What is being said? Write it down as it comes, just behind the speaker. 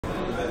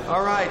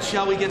All right,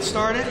 shall we get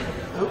started?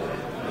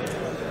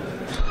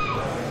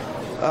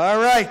 All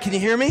right, can you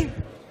hear me?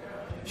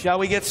 Shall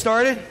we get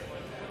started?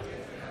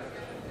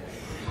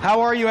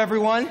 How are you,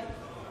 everyone?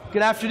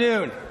 Good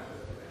afternoon.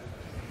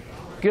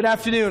 Good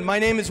afternoon. My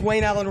name is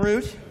Wayne Allyn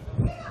Root.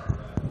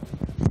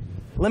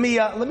 Let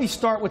me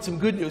start with some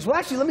good news. Well,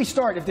 actually, let me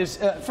start. If there's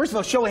first of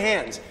all, show of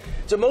hands.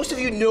 So most of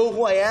you know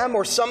who I am,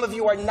 or some of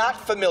you are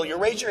not familiar.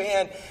 Raise your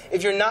hand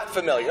if you're not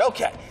familiar.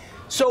 Okay.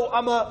 So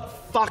I'm a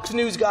Fox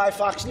News guy,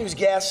 Fox News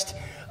guest.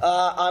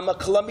 I'm a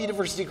Columbia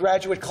University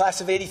graduate,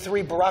 class of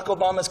 '83, Barack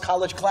Obama's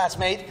college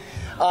classmate.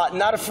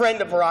 Not a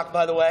friend of Barack,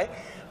 by the way.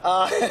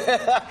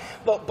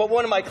 But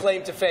one of my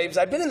claim to fame.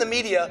 I've been in the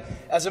media,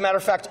 as a matter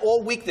of fact,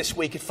 all week this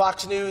week at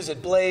Fox News,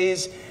 at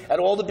Blaze, at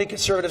all the big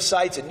conservative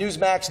sites, at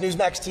Newsmax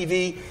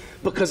TV,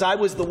 because I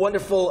was the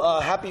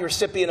wonderful, happy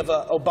recipient of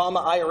an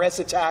Obama IRS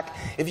attack.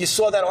 If you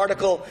saw that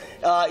article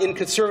in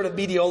conservative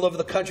media all over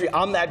the country,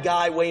 I'm that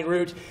guy, Wayne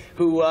Root,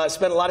 who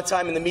spent a lot of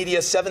time in the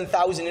media,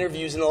 7,000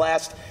 interviews in the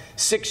last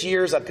 6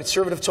 years on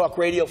conservative talk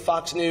radio,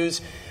 Fox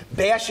News,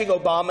 bashing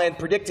Obama and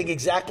predicting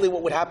exactly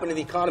what would happen to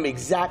the economy,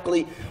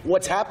 exactly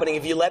what's happening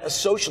if you let a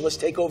socialist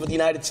take over the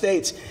United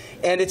States.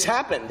 And it's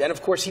happened. And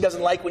of course, he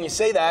doesn't like when you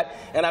say that.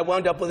 And I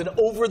wound up with an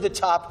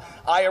over-the-top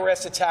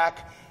IRS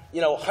attack,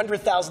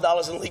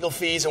 $100,000 in legal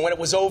fees. And when it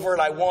was over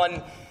and I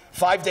won,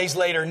 5 days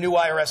later, new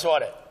IRS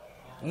audit.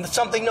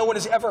 Something no one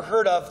has ever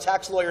heard of,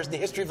 tax lawyers in the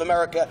history of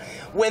America.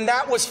 When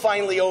that was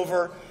finally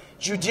over,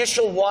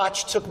 Judicial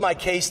Watch took my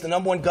case, the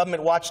 #1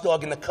 government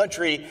watchdog in the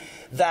country,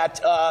 that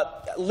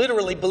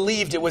literally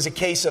believed it was a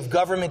case of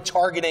government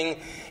targeting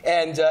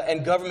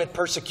and government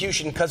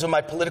persecution because of my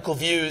political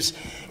views.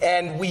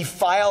 And we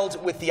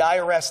filed with the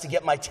IRS to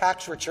get my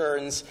tax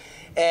returns,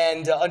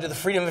 and under the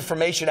Freedom of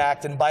Information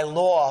Act, and by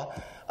law,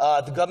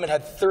 the government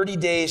had 30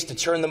 days to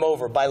turn them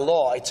over. By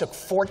law, it took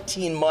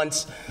 14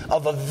 months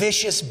of a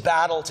vicious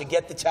battle to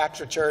get the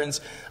tax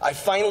returns. I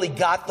finally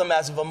got them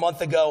as of a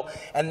month ago,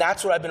 and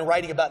that's what I've been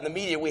writing about in the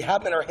media. We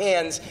have them in our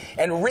hands,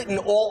 and written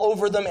all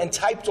over them and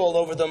typed all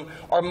over them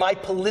are my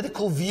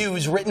political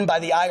views written by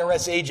the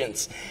IRS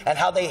agents, and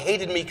how they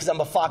hated me because I'm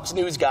a Fox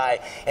News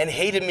guy, and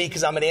hated me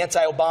because I'm an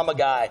anti-Obama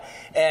guy.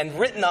 And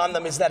written on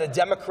them is that a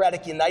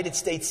Democratic United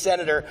States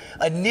Senator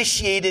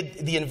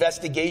initiated the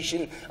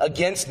investigation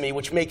against me,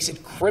 which makes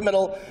it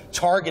criminal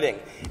targeting.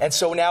 And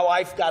so now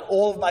I've got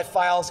all of my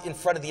files in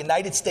front of the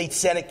United States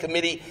Senate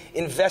Committee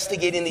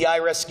investigating the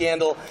IRS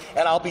scandal,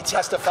 and I'll be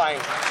testifying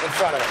in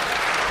front of it.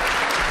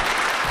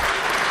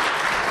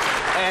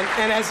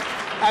 And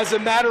as a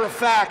matter of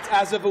fact,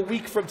 as of a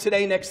week from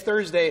today, next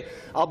Thursday,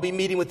 I'll be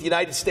meeting with the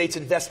United States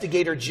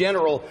Investigator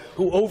General,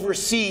 who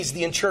oversees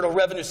the Internal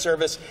Revenue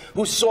Service,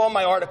 who saw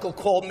my article,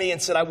 called me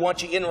and said, I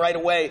want you in right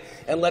away,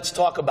 and let's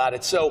talk about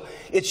it. So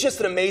it's just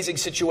an amazing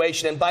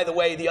situation. And by the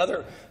way, the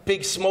other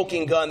big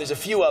smoking gun, there's a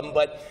few of them,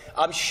 but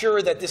I'm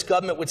sure that this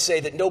government would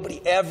say that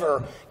nobody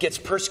ever gets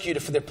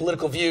persecuted for their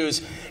political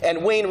views.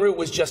 And Wayne Root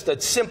was just a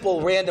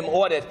simple random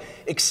audit,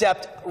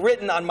 except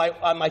written on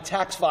my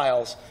tax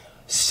files.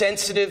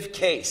 Sensitive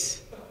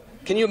case.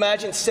 Can you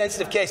imagine?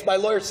 Sensitive case. My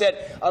lawyer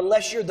said,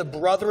 unless you're the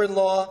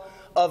brother-in-law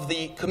of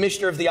the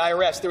commissioner of the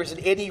IRS, there isn't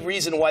any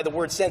reason why the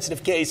word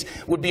sensitive case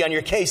would be on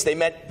your case. They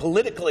meant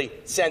politically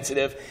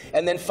sensitive.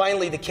 And then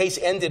finally, the case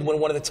ended when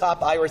one of the top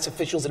IRS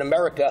officials in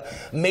America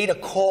made a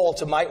call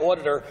to my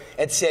auditor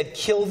and said,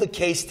 kill the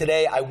case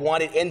today. I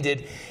want it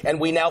ended. And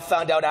we now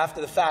found out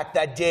after the fact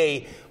that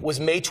day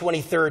was May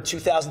 23rd,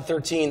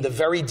 2013, the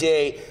very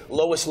day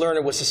Lois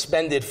Lerner was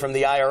suspended from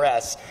the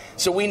IRS.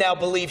 So we now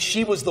believe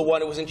she was the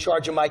one who was in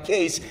charge of my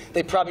case.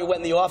 They probably went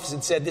in the office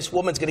and said, this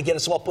woman's going to get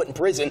us all put in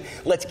prison.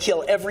 Let's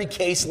kill every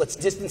case. Let's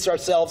distance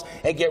ourselves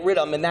and get rid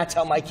of them. And that's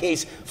how my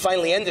case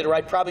finally ended, or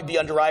I'd probably be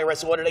under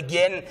IRS audit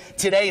again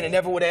today, and it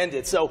never would have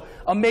ended. So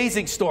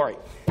amazing story.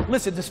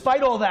 Listen,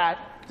 despite all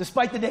that,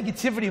 despite the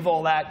negativity of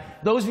all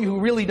that, those of you who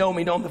really know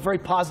me know I'm a very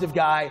positive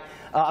guy.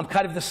 I'm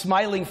kind of the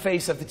smiling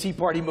face of the Tea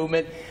Party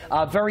movement,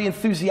 very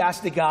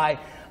enthusiastic guy.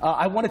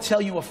 I want to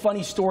tell you a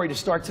funny story to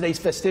start today's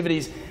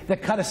festivities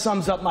that kind of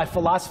sums up my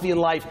philosophy in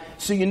life,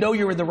 so you know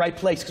you're in the right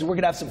place, because we're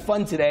going to have some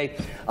fun today.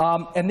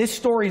 And this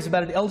story is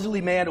about an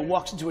elderly man who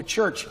walks into a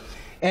church,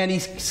 and he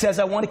says,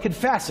 I want to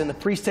confess. And the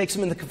priest takes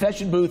him in the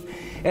confession booth,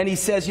 and he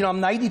says, I'm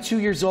 92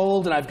 years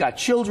old, and I've got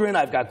children,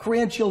 I've got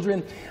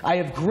grandchildren, I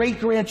have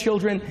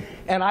great-grandchildren,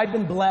 and I've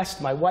been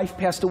blessed. My wife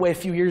passed away a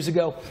few years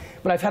ago,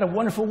 but I've had a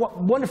wonderful,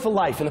 wonderful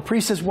life. And the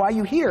priest says, why are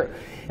you here?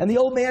 And the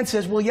old man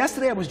says, well,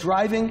 yesterday I was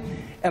driving,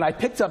 and I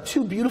picked up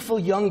 2 beautiful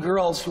young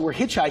girls who were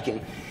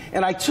hitchhiking,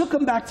 and I took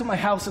them back to my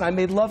house, and I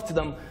made love to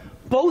them,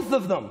 both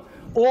of them,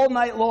 all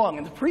night long.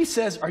 And the priest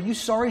says, are you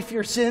sorry for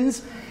your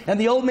sins? And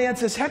the old man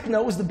says, heck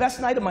no, it was the best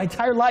night of my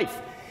entire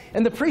life.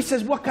 And the priest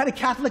says, what kind of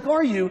Catholic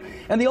are you?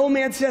 And the old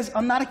man says,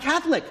 I'm not a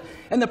Catholic.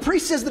 And the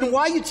priest says, then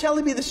why are you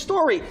telling me the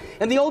story?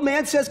 And the old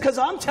man says, because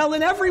I'm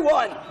telling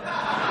everyone.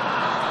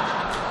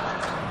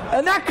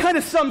 And that kind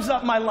of sums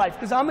up my life,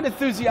 because I'm an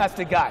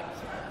enthusiastic guy.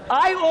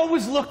 I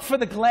always look for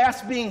the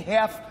glass being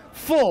half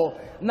full,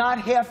 not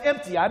half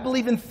empty. I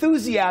believe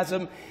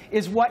enthusiasm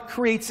is what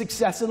creates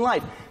success in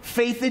life.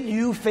 Faith in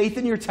you, faith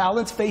in your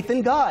talents, faith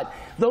in God.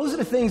 Those are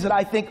the things that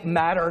I think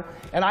matter.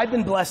 And I've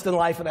been blessed in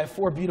life, and I have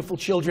 4 beautiful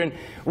children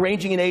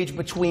ranging in age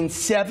between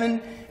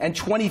 7 and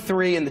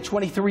 23, and the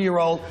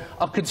 23-year-old,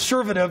 a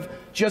conservative,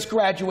 just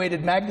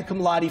graduated magna cum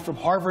laude from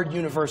Harvard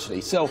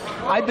University. So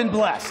I've been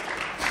blessed.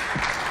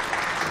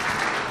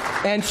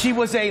 And she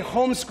was a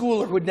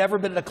homeschooler who had never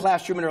been in a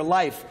classroom in her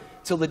life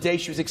till the day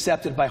she was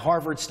accepted by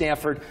Harvard,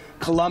 Stanford,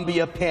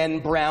 Columbia,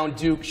 Penn, Brown,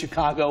 Duke,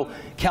 Chicago,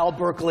 Cal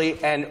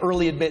Berkeley, and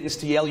early admittance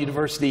to Yale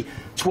University,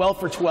 12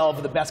 for 12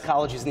 of the best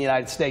colleges in the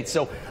United States.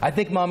 So I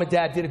think Mom and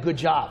Dad did a good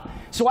job.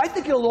 So I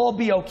think it'll all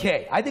be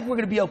okay. I think we're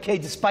going to be okay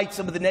despite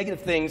some of the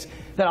negative things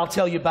that I'll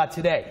tell you about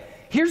today.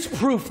 Here's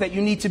proof that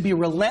you need to be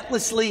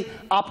relentlessly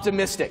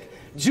optimistic.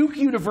 Duke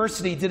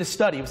University did a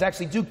study. It was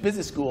actually Duke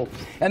Business School.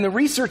 And the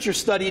researchers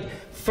studied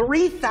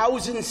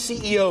 3,000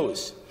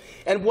 CEOs.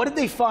 And what did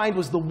they find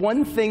was the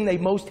one thing they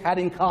most had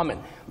in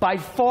common? By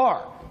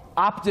far,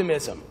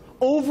 optimism.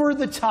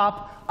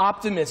 Over-the-top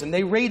optimism.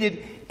 They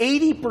rated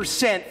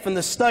 80% from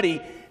the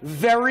study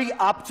very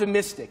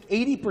optimistic.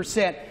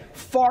 80%,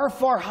 far,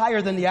 far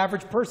higher than the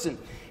average person.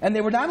 And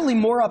they were not only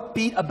more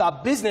upbeat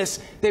about business,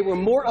 they were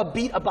more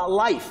upbeat about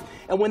life.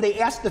 And when they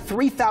asked the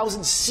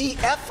 3,000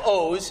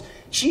 CFOs,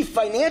 chief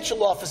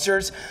financial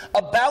officers,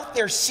 about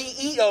their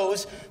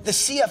CEOs, the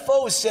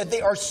CFOs said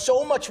they are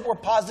so much more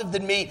positive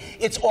than me,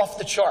 it's off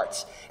the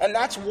charts. And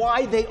that's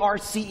why they are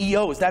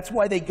CEOs. That's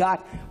why they got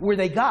where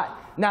they got.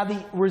 Now,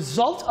 the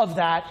result of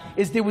that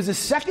is there was a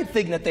second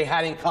thing that they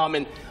had in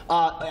common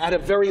at a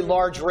very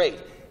large rate.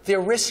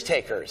 They're risk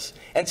takers.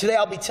 And today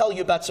I'll be telling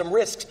you about some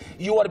risks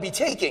you ought to be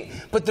taking.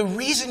 But the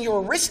reason you're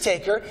a risk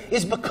taker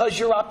is because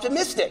you're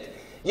optimistic.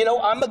 You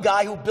know, I'm a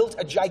guy who built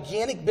a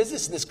gigantic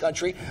business in this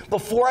country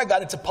before I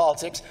got into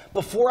politics,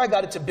 before I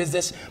got into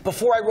business,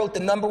 before I wrote the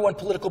 #1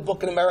 political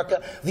book in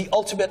America, The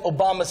Ultimate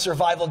Obama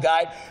Survival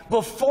Guide.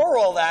 Before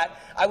all that,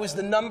 I was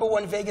the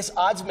 #1 Vegas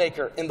odds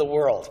maker in the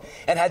world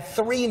and had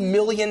 3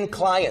 million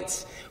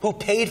clients who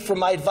paid for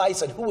my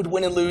advice on who would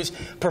win and lose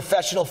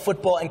professional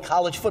football and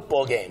college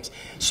football games.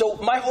 So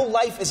my whole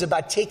life is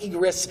about taking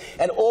risks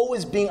and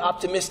always being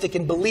optimistic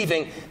and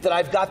believing that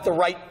I've got the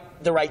right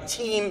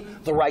team,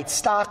 the right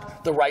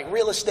stock, the right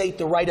real estate,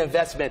 the right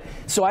investment.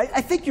 So I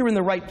think you're in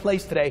the right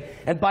place today.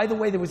 And by the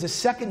way, there was a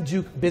second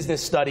Duke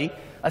business study,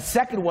 a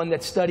second one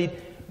that studied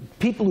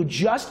people who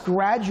just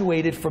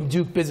graduated from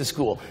Duke Business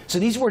School. So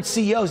these weren't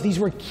CEOs, these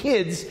were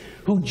kids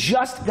who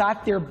just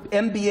got their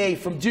MBA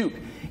from Duke.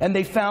 And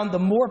they found the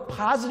more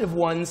positive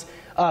ones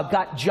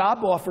got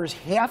job offers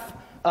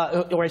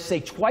or I say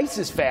twice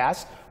as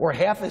fast or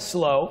half as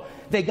slow.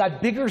 They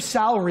got bigger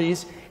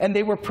salaries, and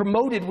they were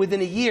promoted within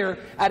a year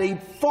at a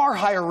far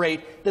higher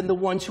rate than the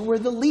ones who were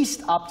the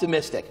least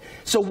optimistic.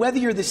 So whether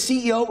you're the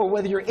CEO or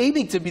whether you're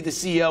aiming to be the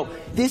CEO,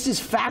 this is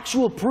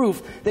factual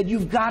proof that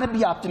you've got to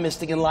be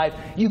optimistic in life.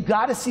 You've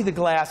got to see the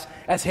glass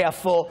as half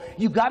full.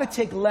 You've got to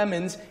take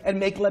lemons and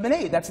make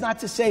lemonade. That's not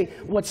to say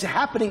what's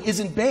happening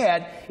isn't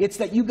bad. It's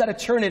that you've got to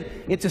turn it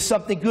into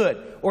something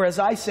good. Or as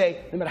I say,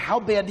 no matter how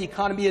bad the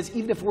economy is,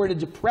 even if we're in a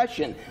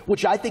depression,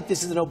 which I think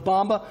this is an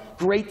Obama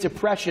Great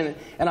Depression,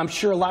 and I'm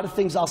sure a lot of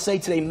things I'll say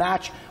today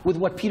match with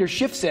what Peter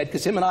Schiff said,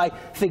 because him and I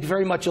think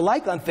very much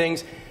alike on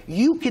things,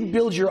 you can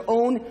build your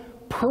own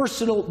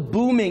personal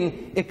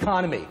booming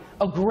economy,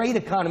 a great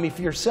economy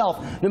for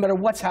yourself, no matter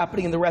what's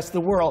happening in the rest of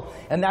the world.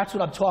 And that's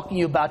what I'm talking to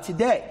you about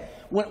today.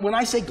 When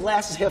I say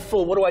glass is half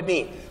full, what do I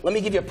mean? Let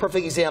me give you a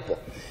perfect example.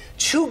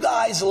 2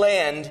 guys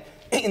land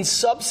in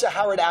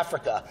sub-Saharan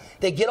Africa.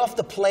 They get off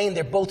the plane.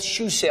 They're both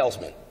shoe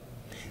salesmen.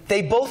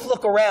 They both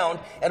look around,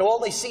 and all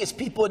they see is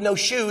people with no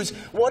shoes.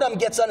 One of them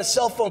gets on a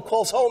cell phone,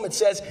 calls home, and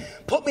says,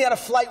 "Put me on a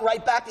flight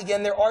right back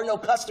again. There are no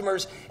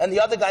customers." And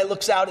the other guy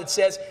looks out and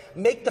says,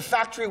 "Make the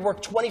factory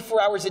work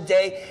 24 hours a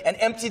day and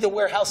empty the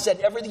warehouse. Said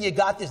everything you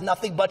got, there's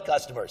nothing but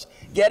customers."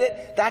 Get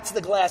it? That's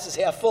the glass is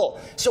half full.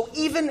 So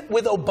even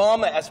with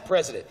Obama as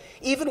president,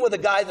 even with a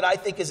guy that I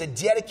think is a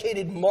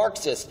dedicated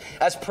Marxist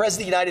as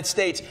president of the United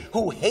States,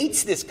 who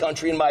hates this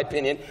country, in my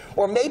opinion,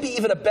 or maybe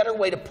even a better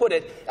way to put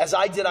it, as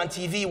I did on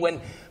TV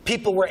when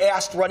people were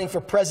asked running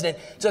for president,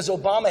 does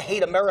Obama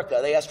hate America?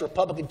 They asked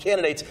Republican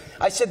candidates.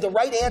 I said the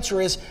right answer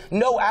is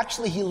no,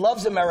 actually he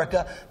loves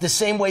America the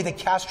same way that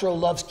Castro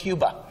loves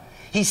Cuba.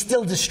 He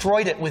still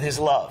destroyed it with his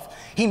love.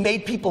 He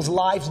made people's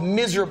lives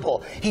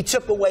miserable. He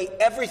took away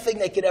everything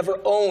they could ever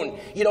own.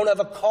 You don't have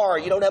a car.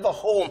 You don't have a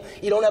home.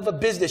 You don't have a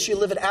business. You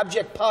live in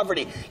abject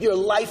poverty. Your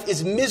life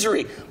is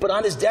misery. But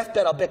on his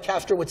deathbed, I'll bet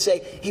Castro would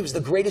say he was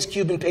the greatest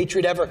Cuban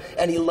patriot ever,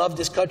 and he loved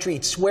his country.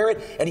 He'd swear it,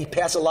 and he'd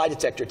pass a lie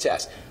detector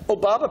test.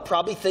 Obama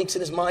probably thinks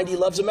in his mind he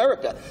loves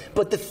America.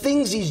 But the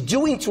things he's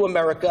doing to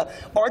America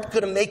aren't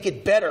going to make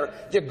it better.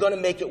 They're going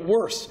to make it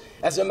worse.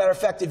 As a matter of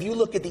fact, if you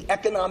look at the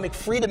Economic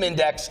Freedom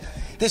Index,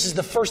 this is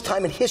the first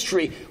time in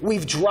history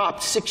we've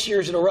dropped 6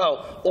 years in a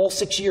row, all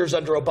 6 years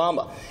under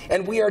Obama.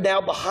 And we are now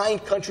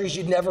behind countries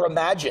you'd never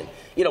imagine.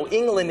 You know,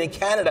 England and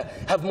Canada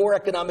have more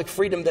economic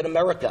freedom than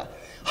America.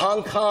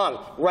 Hong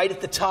Kong, right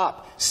at the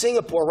top.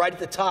 Singapore, right at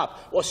the top.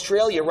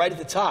 Australia, right at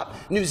the top.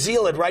 New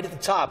Zealand, right at the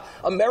top.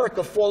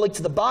 America falling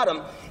to the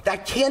bottom.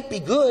 That can't be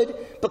good,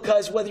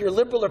 because whether you're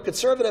liberal or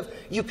conservative,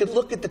 you could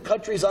look at the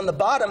countries on the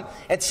bottom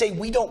and say,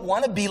 we don't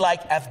want to be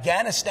like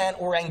Afghanistan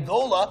or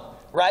Angola,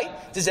 right?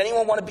 Does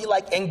anyone want to be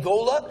like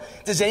Angola?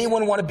 Does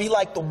anyone want to be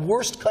like the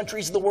worst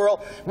countries in the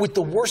world with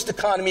the worst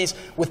economies,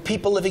 with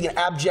people living in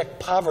abject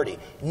poverty?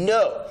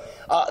 No.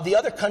 The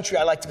other country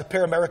I like to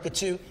compare America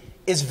to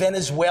is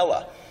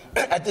Venezuela.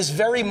 At this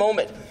very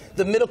moment,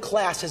 the middle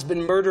class has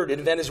been murdered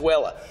in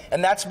Venezuela.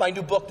 And that's my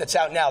new book that's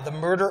out now, The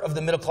Murder of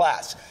the Middle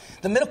Class.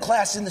 The middle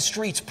class is in the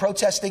streets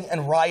protesting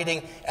and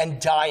rioting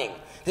and dying.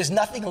 There's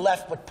nothing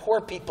left but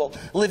poor people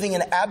living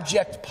in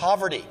abject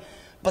poverty.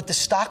 But the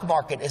stock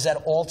market is at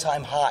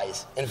all-time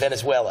highs in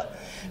Venezuela.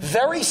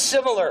 Very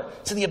similar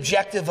to the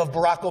objective of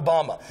Barack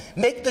Obama.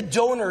 Make the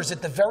donors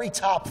at the very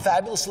top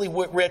fabulously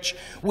rich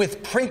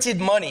with printed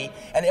money,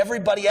 and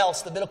everybody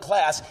else, the middle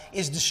class,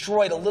 is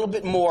destroyed a little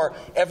bit more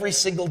every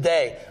single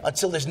day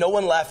until there's no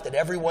one left and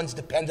everyone's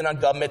dependent on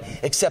government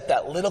except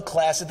that little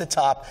class at the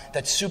top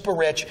that's super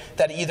rich,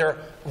 that either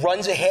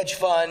runs a hedge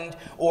fund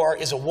or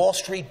is a Wall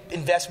Street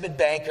investment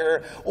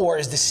banker or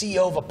is the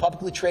CEO of a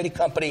publicly traded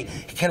company,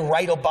 can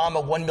write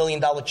Obama $1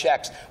 million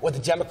checks, or the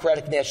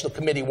Democratic National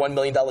Committee $1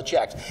 million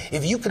checks.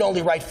 If you could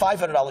only write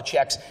 $500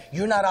 checks,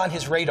 you're not on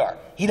his radar.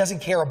 He doesn't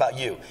care about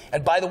you.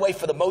 And by the way,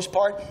 for the most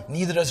part,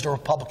 neither does the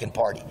Republican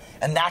Party.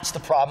 And that's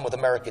the problem with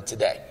America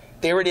today.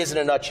 There it is in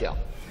a nutshell.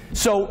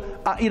 So,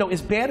 you know,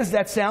 as bad as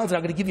that sounds, and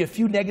I'm going to give you a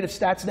few negative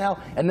stats now,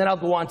 and then I'll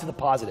go on to the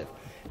positive.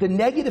 The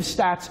negative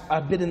stats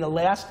have been in the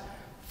last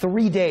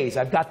 3 days.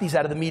 I've got these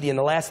out of the media in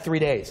the last 3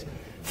 days.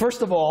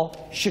 First of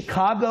all,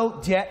 Chicago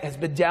debt has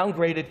been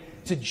downgraded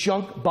to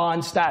junk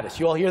bond status.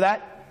 You all hear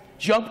that?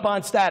 Junk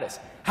bond status.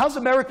 How's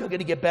America going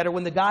to get better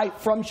when the guy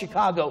from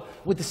Chicago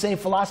with the same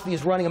philosophy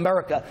is running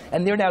America,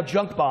 and they're now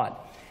junk bond?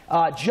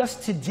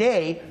 Just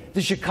today,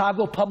 the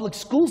Chicago public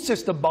school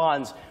system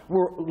bonds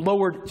were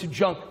lowered to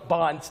junk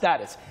bond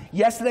status.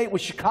 Yesterday, it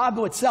was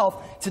Chicago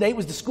itself. Today, it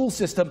was the school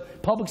system,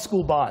 public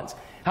school bonds.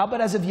 How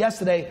about as of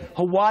yesterday,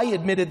 Hawaii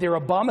admitted their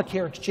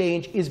Obamacare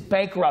exchange is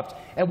bankrupt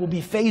and will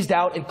be phased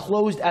out and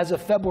closed as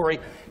of February,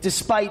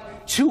 despite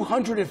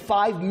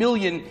 $205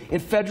 million in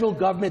federal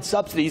government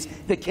subsidies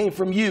that came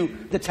from you,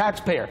 the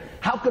taxpayer.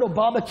 How could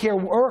Obamacare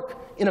work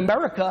in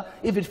America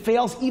if it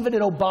fails even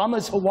in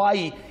Obama's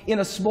Hawaii, in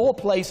a small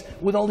place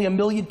with only 1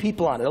 million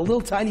people on it, a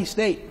little tiny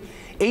state?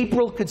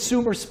 April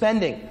consumer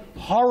spending,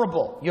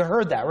 horrible. You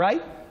heard that,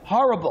 right?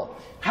 Horrible.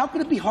 How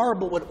could it be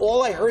horrible when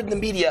all I heard in the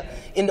media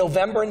in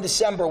November and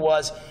December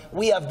was,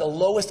 we have the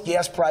lowest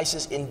gas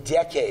prices in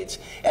decades,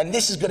 and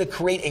this is going to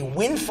create a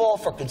windfall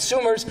for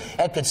consumers,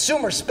 and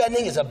consumer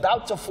spending is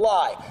about to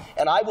fly.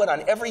 And I went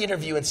on every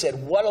interview and said,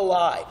 what a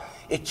lie.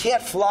 It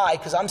can't fly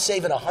because I'm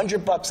saving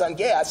 $100 on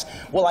gas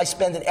while I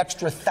spend an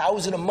extra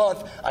 $1,000 a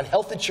month on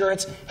health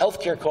insurance,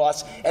 healthcare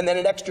costs, and then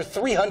an extra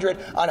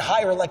 $300 on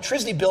higher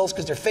electricity bills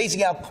because they're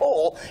phasing out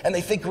coal and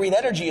they think green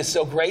energy is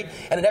so great,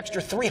 and an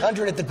extra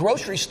 $300 at the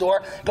grocery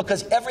store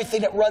because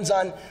everything that runs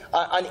on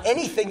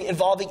anything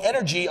involving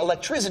energy,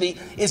 electricity,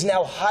 is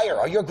now higher.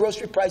 Are your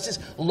grocery prices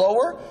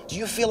lower? Do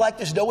you feel like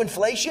there's no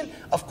inflation?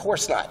 Of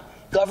course not.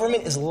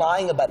 Government is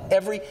lying about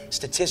every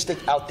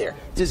statistic out there.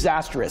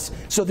 Disastrous.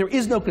 So there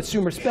is no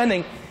consumer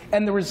spending,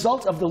 and the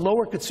result of the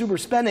lower consumer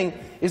spending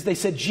is they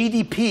said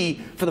GDP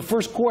for the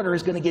first quarter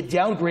is going to get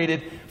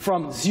downgraded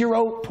from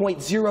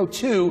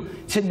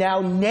 0.02 to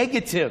now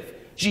negative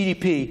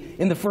GDP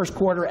in the first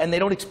quarter, and they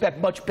don't expect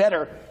much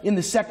better in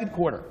the second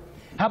quarter.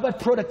 How about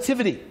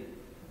productivity?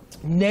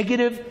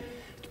 Negative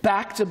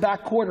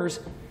back-to-back quarters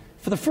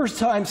for the first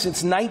time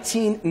since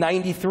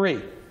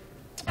 1993.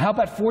 How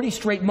about 40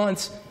 straight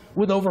months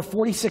with over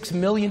 46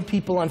 million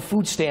people on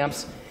food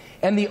stamps,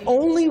 and the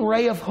only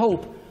ray of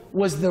hope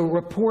was the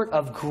report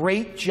of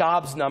great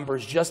jobs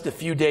numbers just a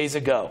few days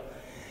ago.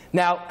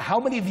 Now, how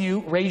many of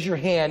you, raise your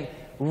hand,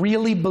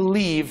 really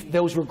believe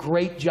those were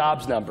great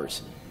jobs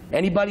numbers?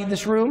 Anybody in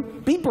this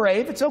room? Be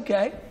brave, it's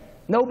okay.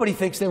 Nobody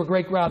thinks they were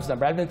great jobs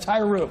numbers. I have an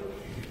entire room.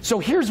 So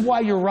here's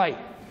why you're right.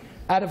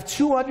 Out of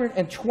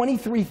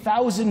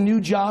 223,000 new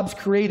jobs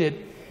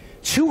created,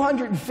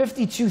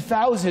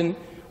 252,000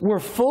 were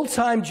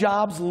full-time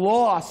jobs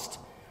lost.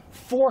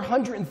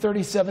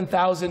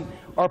 437,000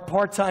 are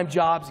part-time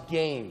jobs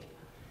gained.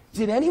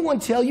 Did anyone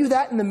tell you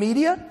that in the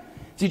media?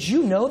 Did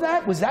you know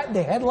that? Was that in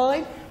the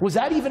headline? Was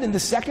that even in the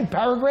second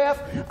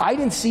paragraph? I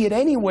didn't see it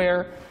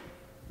anywhere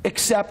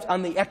except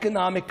on the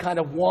economic kind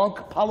of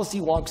wonk, policy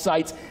wonk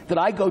sites that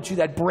I go to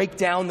that break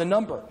down the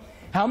number.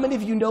 How many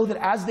of you know that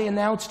as they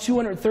announced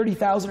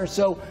 230,000 or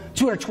so,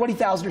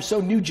 220,000 or so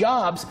new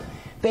jobs,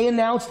 they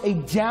announced a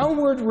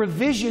downward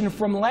revision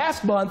from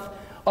last month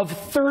of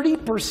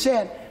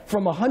 30%,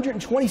 from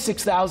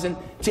 126,000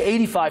 to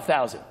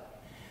 85,000.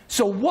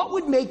 So what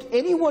would make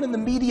anyone in the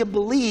media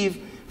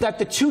believe that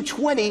the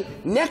 220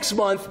 next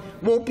month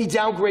won't be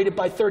downgraded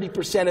by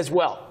 30% as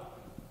well?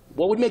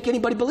 What would make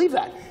anybody believe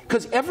that?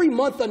 Because every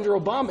month under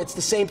Obama, it's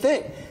the same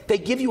thing. They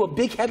give you a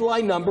big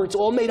headline number. It's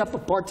all made up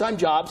of part-time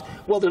jobs.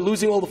 Well, they're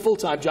losing all the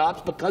full-time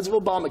jobs because of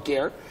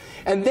Obamacare.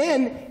 And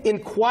then, in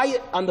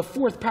quiet, on the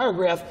 4th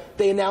paragraph,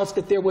 they announced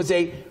that there was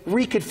a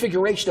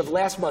reconfiguration of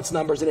last month's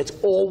numbers, and it's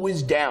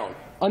always down.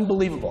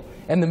 Unbelievable.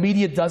 And the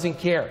media doesn't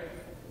care.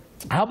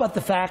 How about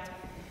the fact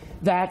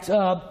that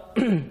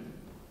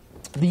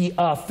the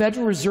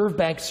Federal Reserve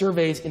Bank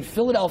surveys in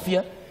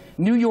Philadelphia,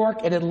 New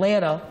York, and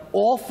Atlanta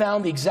all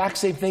found the exact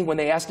same thing when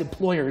they asked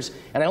employers,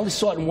 and I only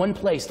saw it in one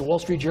place, the Wall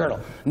Street Journal.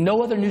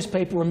 No other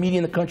newspaper or media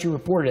in the country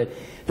reported it.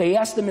 They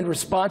asked them in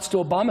response to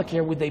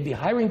Obamacare, would they be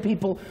hiring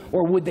people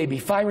or would they be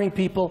firing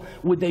people?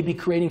 Would they be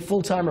creating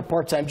full-time or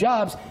part-time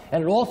jobs?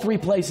 And at all 3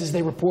 places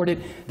they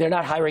reported they're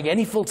not hiring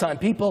any full-time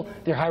people,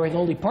 they're hiring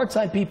only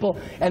part-time people,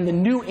 and the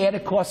new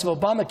added costs of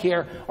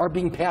Obamacare are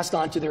being passed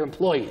on to their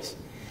employees.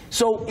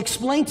 So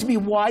explain to me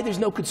why there's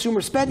no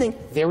consumer spending.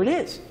 There it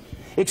is.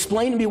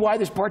 Explain to me why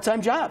there's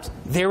part-time jobs.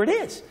 There it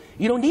is.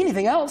 You don't need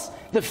anything else.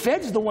 The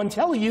Fed's the one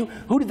telling you.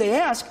 Who did they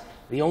ask?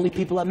 The only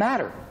people that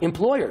matter,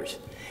 employers.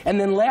 And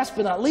then last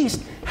but not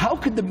least, how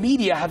could the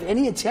media have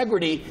any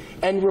integrity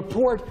and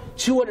report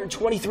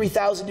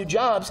 223,000 new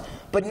jobs,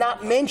 but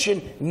not mention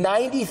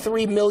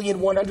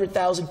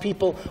 93,100,000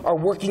 people are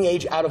working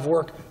age out of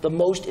work, the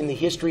most in the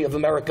history of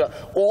America,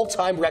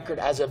 all-time record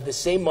as of the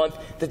same month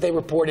that they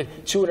reported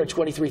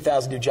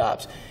 223,000 new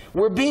jobs.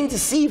 We're being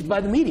deceived by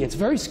the media. It's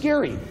very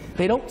scary.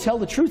 They don't tell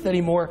the truth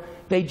anymore.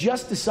 They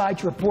just decide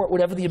to report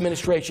whatever the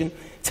administration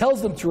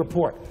tells them to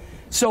report.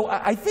 So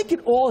I think it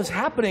all is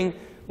happening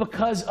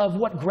because of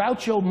what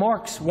Groucho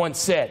Marx once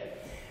said.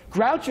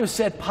 Groucho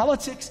said,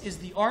 politics is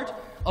the art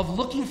of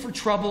looking for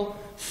trouble,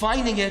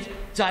 finding it,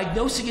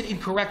 diagnosing it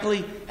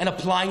incorrectly, and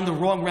applying the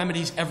wrong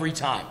remedies every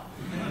time.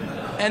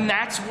 And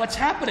that's what's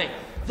happening.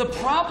 The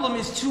problem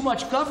is too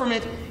much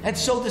government, and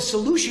so the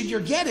solution you're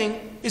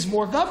getting is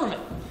more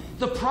government.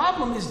 The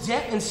problem is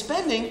debt and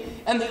spending,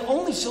 and the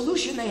only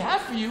solution they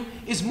have for you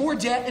is more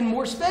debt and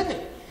more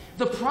spending.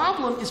 The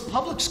problem is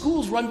public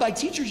schools run by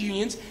teachers'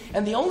 unions,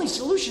 and the only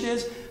solution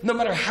is, no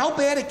matter how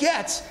bad it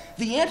gets,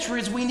 the answer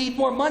is we need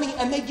more money,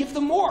 and they give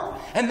them more.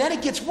 And then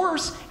it gets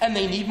worse, and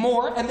they need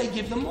more, and they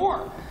give them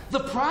more. The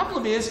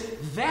problem is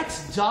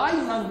vets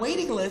dying on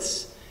waiting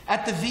lists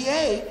at the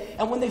VA,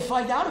 and when they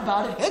find out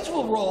about it, heads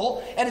will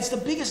roll, and it's the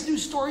biggest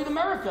news story in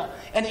America.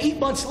 And 8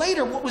 months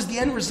later, what was the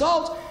end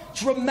result?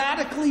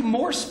 Dramatically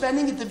more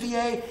spending at the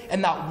VA and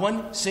not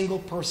one single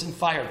person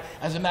fired.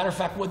 As a matter of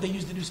fact, what they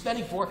used to do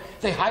spending for,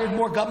 they hired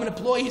more government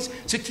employees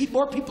to keep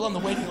more people on the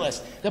waiting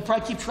list. They'll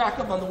probably keep track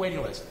of them on the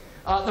waiting list.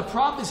 The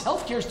problem is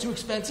healthcare is too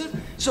expensive,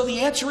 so the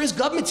answer is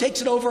government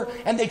takes it over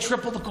and they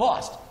triple the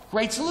cost.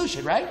 Great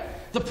solution, right?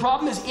 The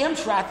problem is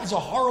Amtrak is a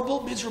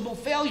horrible, miserable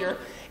failure.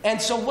 And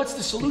so what's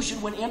the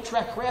solution when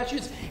Amtrak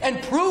crashes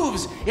and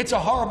proves it's a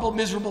horrible,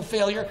 miserable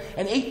failure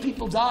and 8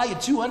 people die and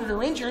 200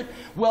 are injured?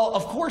 Well,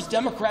 of course,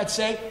 Democrats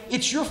say,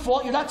 it's your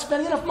fault you're not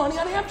spending enough money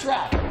on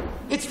Amtrak.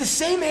 It's the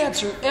same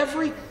answer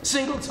every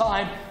single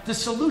time. The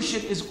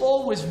solution is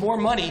always more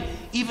money,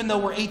 even though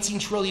we're $18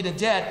 trillion in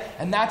debt,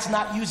 and that's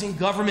not using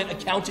government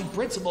accounting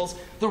principles.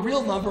 The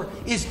real number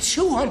is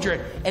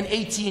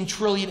 $218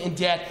 trillion in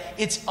debt.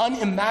 It's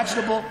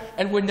unimaginable,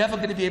 and we're never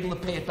going to be able to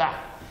pay it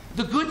back.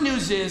 The good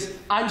news is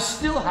I'm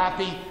still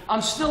happy,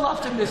 I'm still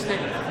optimistic,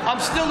 I'm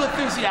still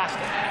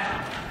enthusiastic.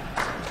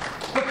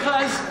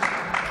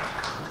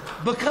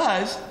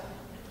 Because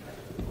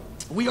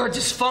we are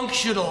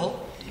dysfunctional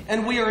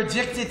and we are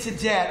addicted to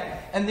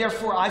debt, and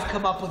therefore I've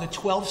come up with a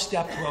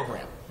 12-step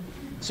program.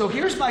 So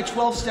here's my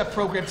 12-step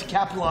program to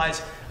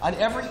capitalize on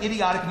every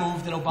idiotic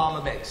move that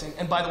Obama makes.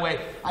 And by the way,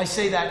 I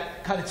say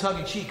that kind of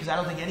tongue-in-cheek because I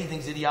don't think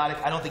anything's idiotic.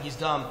 I don't think he's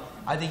dumb.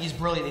 I think he's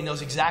brilliant. He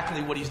knows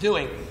exactly what he's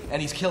doing,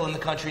 and he's killing the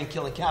country and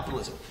killing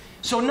capitalism.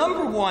 So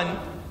number one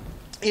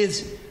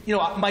is,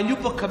 my new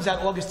book comes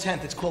out August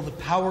 10th. It's called The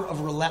Power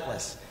of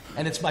Relentless,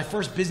 and it's my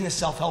first business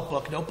self-help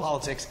book, no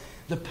politics.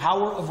 The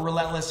Power of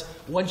Relentless,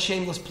 one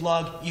shameless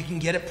plug. You can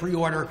get it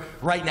pre-order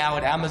right now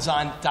at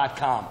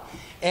Amazon.com.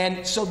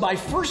 And so my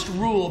first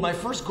rule, my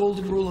first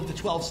golden rule of the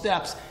 12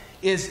 steps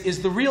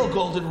is the real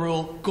golden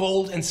rule,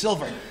 gold and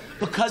silver,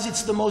 because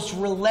it's the most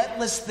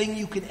relentless thing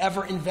you can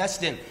ever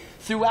invest in.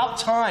 Throughout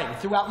time,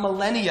 throughout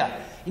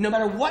millennia, no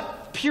matter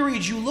what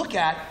period you look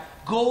at,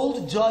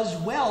 gold does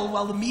well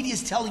while the media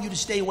is telling you to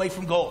stay away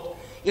from gold.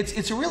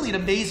 It's really an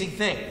amazing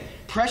thing.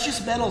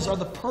 Precious metals are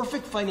the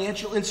perfect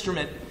financial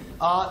instrument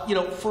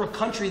for a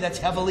country that's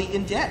heavily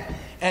in debt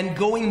and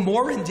going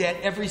more in debt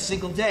every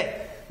single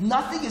day.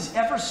 Nothing has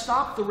ever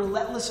stopped the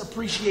relentless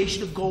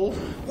appreciation of gold,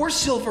 or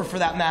silver for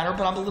that matter,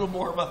 but I'm a little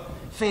more of a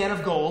fan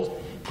of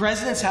gold.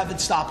 Presidents haven't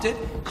stopped it.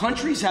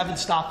 Countries haven't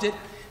stopped it.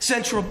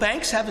 Central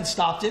banks haven't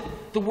stopped it.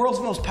 The world's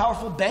most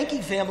powerful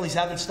banking families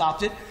haven't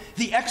stopped it.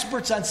 The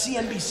experts on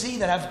CNBC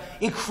that have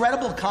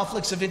incredible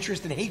conflicts of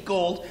interest and hate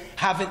gold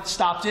haven't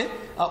stopped it.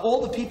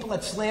 All the people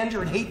that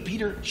slander and hate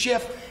Peter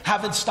Schiff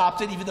haven't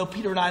stopped it, even though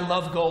Peter and I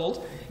love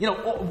gold. You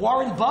know,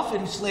 Warren Buffett,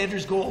 who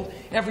slanders gold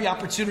every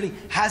opportunity,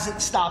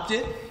 hasn't stopped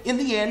it. In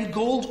the end,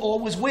 gold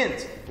always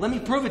wins. Let me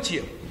prove it to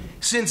you.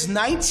 Since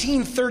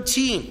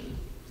 1913,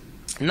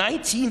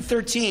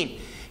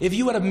 if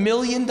you had $1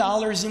 million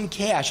in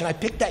cash, and I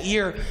picked that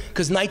year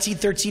because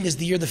 1913 is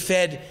the year the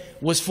Fed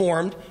was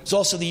formed. It's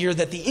also the year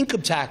that the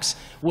income tax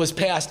was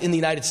passed in the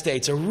United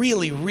States, a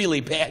really, really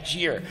bad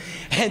year.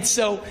 And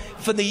so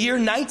from the year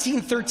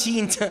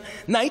 1913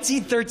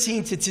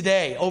 to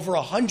today, over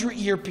a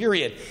 100-year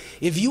period,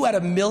 if you had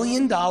 $1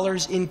 million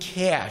in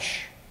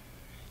cash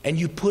and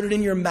you put it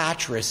in your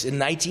mattress in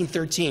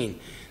 1913,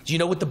 do you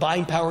know what the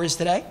buying power is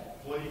today?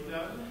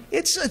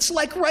 It's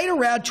like right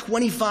around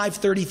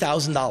 $25,000,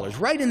 $30,000,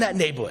 right in that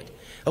neighborhood.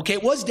 Okay,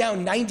 it was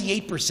down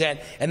 98%,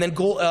 and then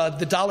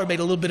the dollar made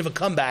a little bit of a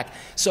comeback.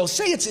 So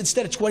say it's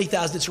instead of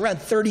 $20,000, it's around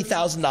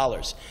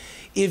 $30,000.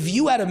 If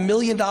you had $1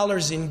 million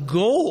in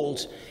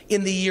gold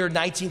in the year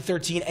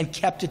 1913 and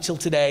kept it till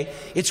today,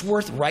 it's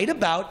worth right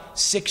about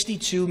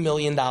 $62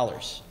 million.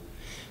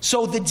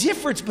 So the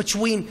difference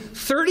between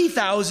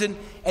 30,000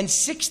 and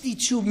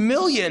 62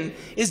 million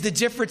is the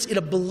difference in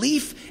a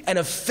belief and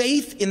a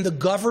faith in the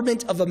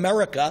government of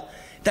America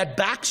that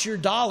backs your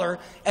dollar,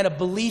 and a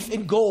belief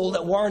in gold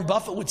that Warren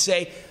Buffett would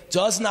say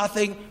does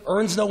nothing,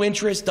 earns no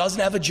interest,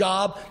 doesn't have a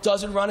job,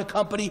 doesn't run a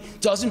company,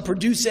 doesn't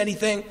produce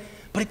anything.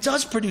 But it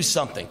does produce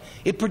something.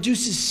 It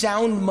produces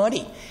sound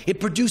money. It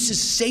produces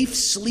safe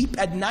sleep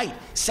at night,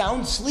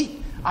 sound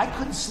sleep. I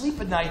couldn't sleep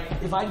at night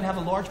if I didn't have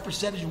a large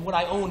percentage of what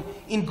I own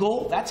in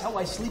gold. That's how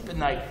I sleep at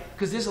night,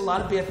 because there's a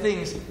lot of bad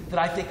things that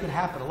I think could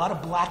happen, a lot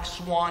of black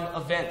swan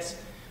events.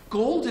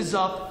 Gold is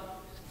up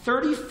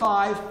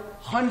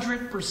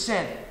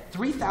 3,500%,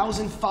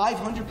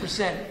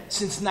 3,500%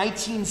 since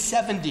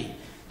 1970.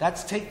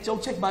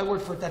 Don't take my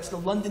word for it. That's the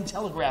London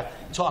Telegraph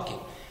talking.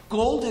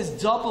 Gold has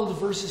doubled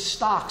versus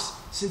stocks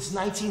since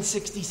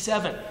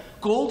 1967.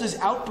 Gold has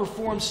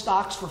outperformed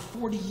stocks for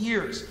 40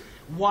 years.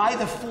 Why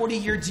the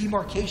 40-year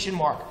demarcation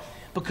mark?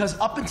 Because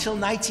up until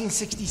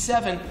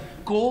 1967,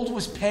 gold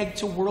was pegged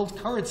to world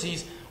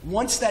currencies.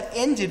 Once that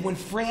ended, when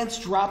France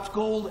dropped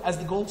gold as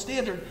the gold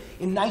standard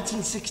in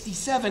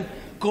 1967,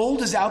 gold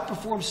has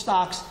outperformed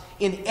stocks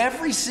in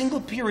every single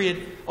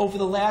period over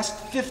the last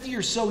 50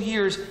 or so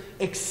years,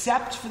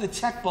 except for the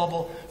tech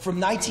bubble from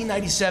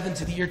 1997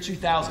 to the year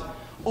 2000.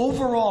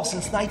 Overall,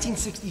 since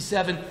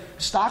 1967,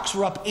 stocks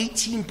were up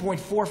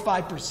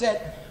 18.45%.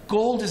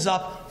 Gold is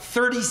up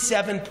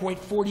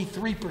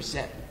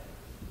 37.43%.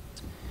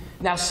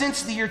 Now,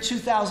 since the year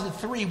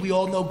 2003, we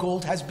all know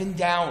gold has been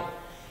down.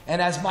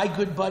 And as my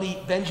good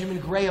buddy Benjamin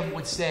Graham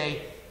would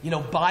say, you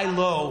know, buy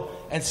low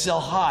and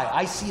sell high.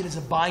 I see it as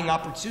a buying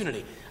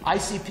opportunity. I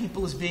see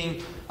people as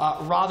being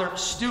rather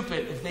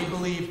stupid if they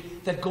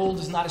believe that gold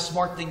is not a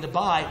smart thing to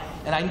buy.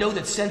 And I know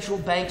that central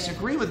banks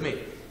agree with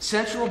me.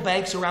 Central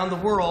banks around the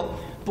world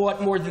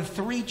bought more than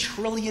 $3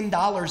 trillion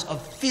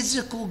of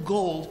physical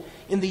gold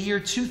in the year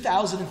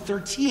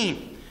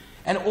 2013.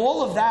 And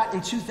all of that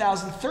in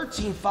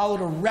 2013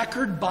 followed a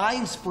record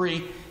buying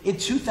spree in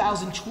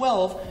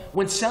 2012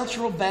 when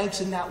central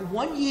banks in that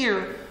 1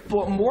 year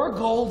bought more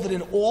gold than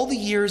in all the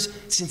years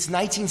since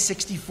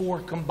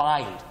 1964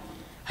 combined.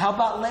 How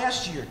about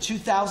last year,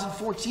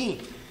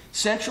 2014?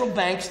 Central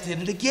banks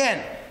did it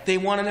again. They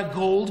went on a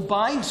gold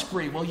buying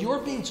spree. Well, you're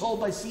being told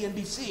by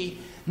CNBC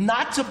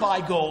not to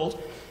buy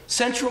gold.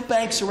 Central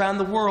banks around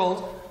the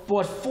world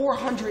bought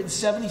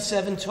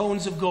 477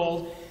 tons of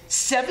gold,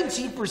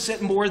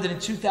 17% more than in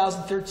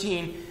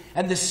 2013,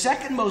 and the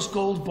second most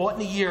gold bought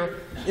in a year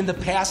in the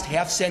past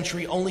half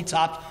century, only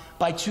topped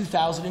by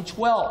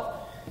 2012.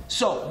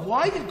 So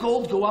why did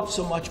gold go up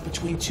so much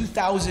between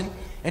 2000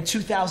 and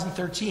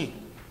 2013?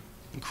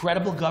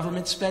 Incredible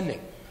government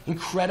spending,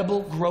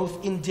 incredible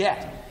growth in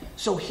debt.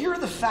 So here are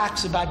the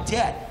facts about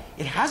debt.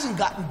 It hasn't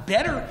gotten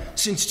better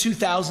since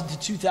 2000 to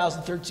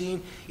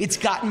 2013. It's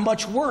gotten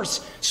much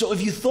worse. So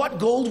if you thought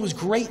gold was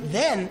great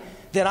then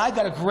I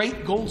got a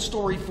great gold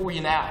story for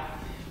you now.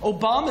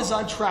 Obama's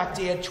on track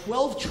to add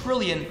 $12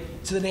 trillion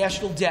to the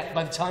national debt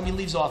by the time he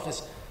leaves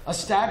office, a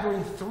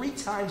staggering 3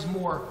 times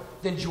more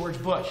than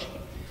George Bush.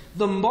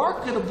 The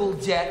marketable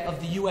debt of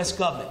the U.S.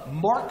 government,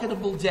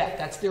 marketable debt,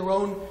 that's their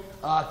own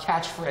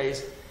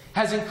catchphrase,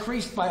 has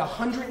increased by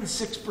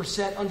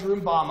 106% under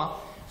Obama,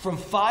 from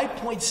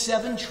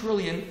 $5.7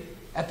 trillion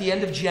at the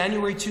end of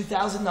January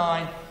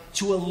 2009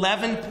 to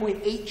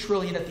 $11.8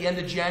 trillion at the end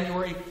of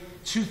January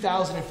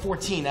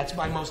 2014. That's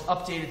my most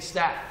updated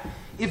stat.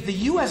 If the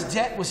U.S.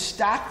 debt was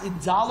stacked in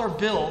dollar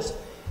bills,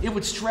 it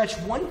would stretch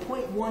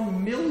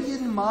 1.1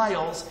 million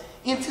miles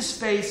into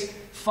space,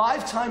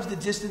 5 times the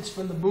distance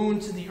from the moon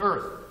to the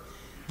earth.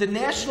 The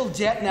national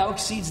debt now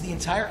exceeds the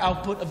entire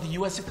output of the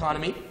U.S.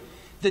 economy.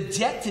 The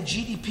debt to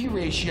GDP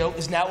ratio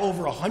is now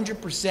over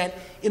 100%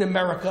 in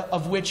America,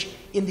 of which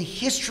in the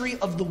history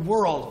of the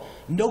world,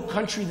 no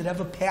country that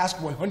ever passed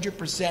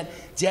 100%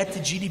 debt to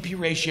GDP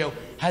ratio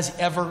has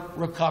ever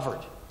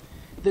recovered.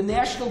 The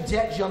national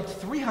debt jumped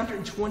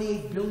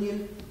 $328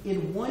 billion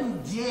in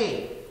one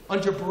day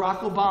under Barack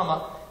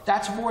Obama.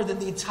 That's more than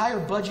the entire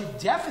budget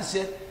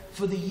deficit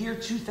for the year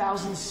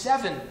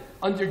 2007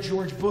 under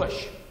George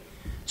Bush.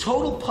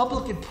 Total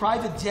public and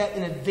private debt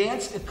in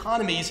advanced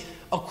economies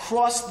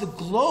across the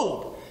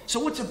globe. So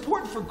what's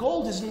important for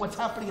gold isn't what's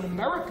happening in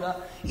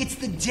America, it's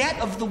the debt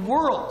of the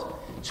world.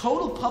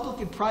 Total public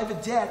and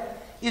private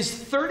debt is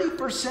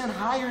 30%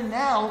 higher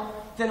now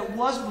than it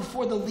was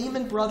before the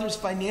Lehman Brothers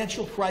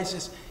financial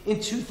crisis in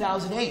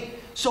 2008.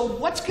 So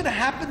what's going to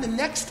happen the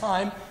next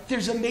time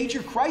there's a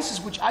major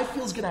crisis, which I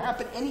feel is going to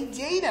happen any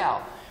day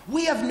now?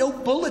 We have no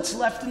bullets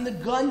left in the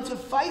gun to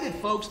fight it,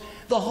 folks.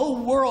 The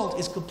whole world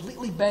is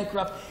completely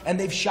bankrupt, and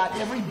they've shot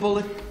every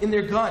bullet in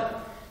their gun.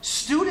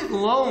 Student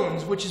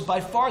loans, which is by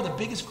far the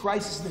biggest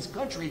crisis in this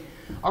country,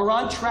 are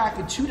on track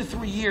in 2 to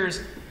 3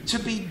 years to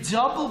be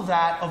double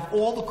that of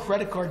all the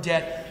credit card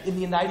debt in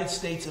the United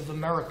States of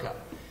America.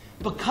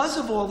 Because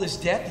of all this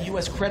debt, the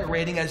U.S. credit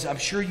rating, as I'm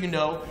sure you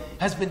know,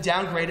 has been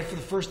downgraded for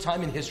the first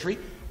time in history.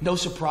 No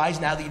surprise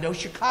now that you know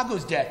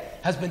Chicago's debt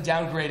has been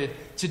downgraded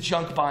to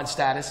junk bond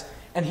status.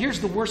 And here's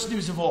the worst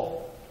news of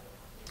all.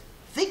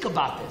 Think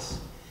about this.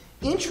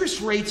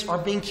 Interest rates are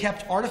being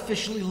kept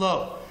artificially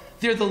low.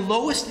 They're the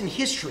lowest in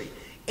history.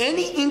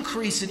 Any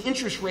increase in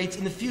interest rates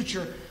in the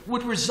future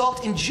would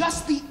result in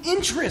just the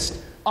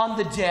interest on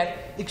the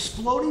debt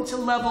exploding to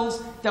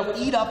levels that would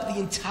eat up the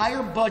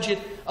entire budget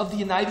of the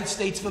United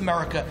States of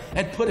America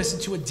and put us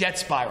into a debt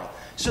spiral.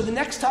 So the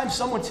next time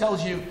someone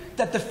tells you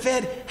that the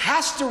Fed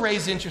has to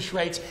raise interest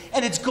rates,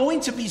 and it's going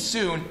to be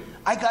soon,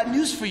 I got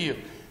news for you.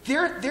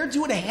 They're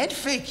doing a head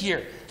fake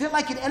here. They're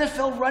like an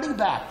NFL running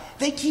back.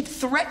 They keep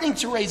threatening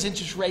to raise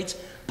interest rates,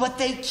 but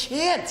they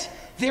can't.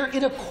 They're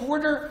in a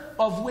quarter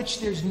of which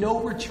there's no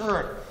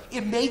return.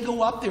 It may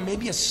go up. There may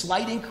be a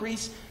slight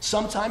increase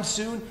sometime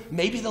soon.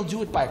 Maybe they'll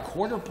do it by a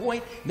quarter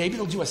point. Maybe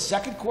they'll do a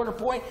second quarter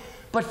point.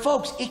 But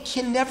folks, it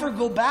can never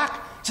go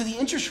back to the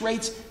interest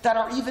rates that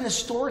are even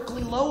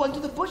historically low under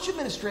the Bush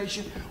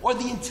administration, or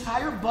the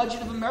entire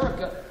budget of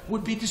America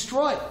would be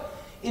destroyed.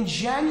 In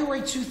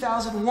January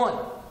 2001,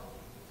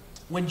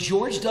 when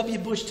George W.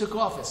 Bush took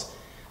office,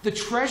 the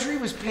Treasury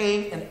was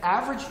paying an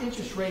average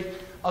interest rate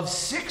of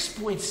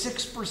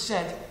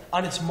 6.6%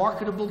 on its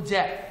marketable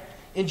debt.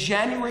 In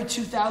January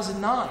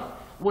 2009,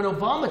 when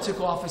Obama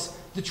took office,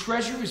 the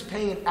Treasury was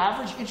paying an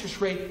average interest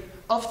rate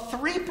of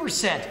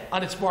 3%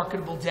 on its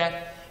marketable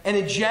debt. And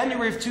in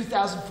January of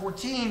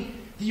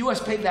 2014, the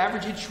U.S. paid an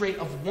average interest rate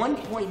of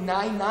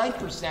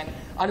 1.99%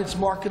 on its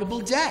marketable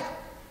debt.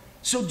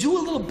 So do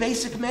a little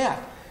basic math.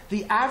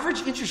 The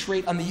average interest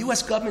rate on the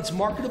U.S. government's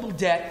marketable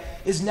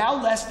debt is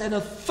now less than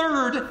a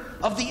third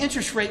of the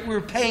interest rate we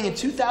were paying in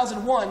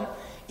 2001,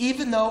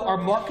 even though our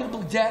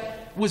marketable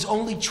debt was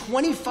only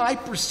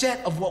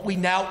 25% of what we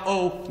now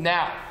owe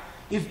now.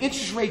 If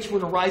interest rates were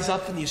to rise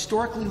up from the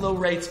historically low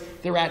rates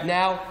they're at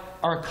now,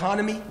 our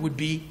economy would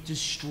be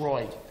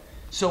destroyed.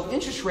 So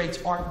interest rates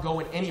aren't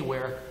going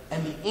anywhere,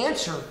 and the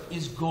answer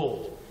is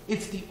gold.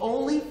 It's the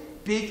only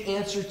big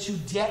answer to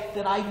debt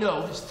that I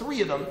know. There's 3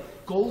 of them.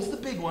 Gold's the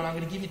big one. I'm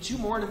going to give you 2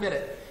 more in a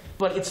minute.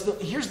 But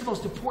here's the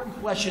most important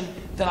question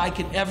that I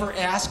could ever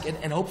ask,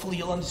 and hopefully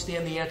you'll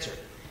understand the answer.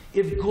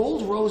 If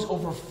gold rose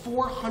over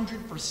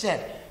 400%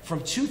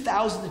 from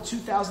 2000 to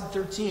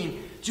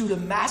 2013 due to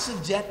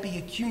massive debt being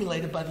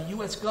accumulated by the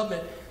U.S.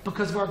 government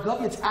because of our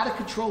government's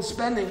out-of-control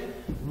spending,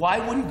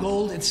 why wouldn't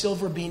gold and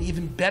silver be an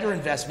even better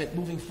investment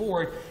moving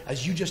forward,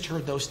 as you just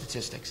heard those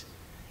statistics?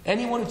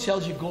 Anyone who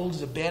tells you gold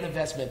is a bad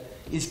investment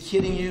is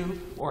kidding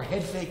you or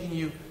head faking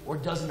you or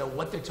doesn't know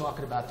what they're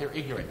talking about. They're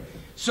ignorant.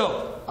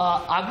 So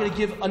I'm going to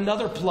give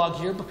another plug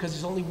here because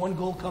there's only one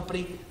gold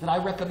company that I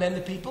recommend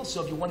to people.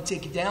 So if you want to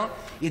take it down,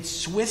 it's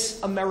Swiss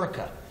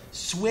America.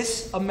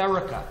 Swiss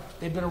America.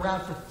 They've been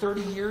around for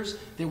 30 years.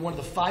 They're one of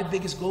the 5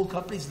 biggest gold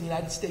companies in the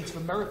United States of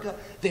America.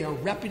 They are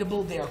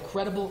reputable. They are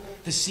credible.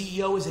 The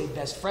CEO is a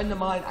best friend of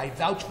mine. I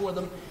vouch for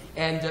them.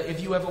 And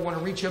if you ever want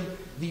to reach them,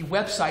 the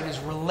website is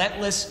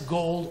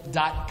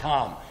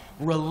relentlessgold.com.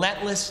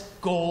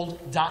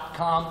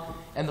 Relentlessgold.com.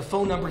 And the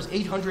phone number is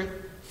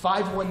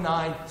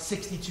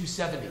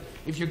 800-519-6270.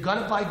 If you're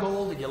going to buy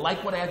gold and you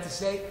like what I had to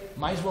say,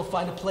 might as well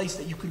find a place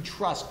that you can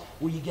trust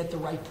where you get the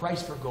right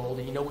price for gold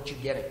and you know what you're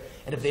getting.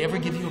 And if they ever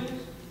give you a...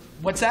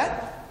 What's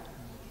that?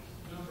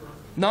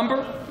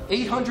 Number?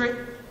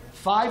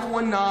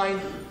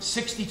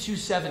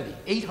 800-519-6270.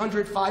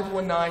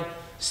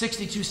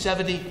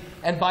 800-519-6270.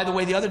 And by the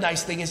way, the other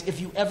nice thing is if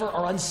you ever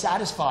are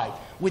unsatisfied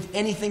with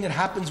anything that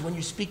happens when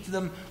you speak to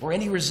them or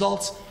any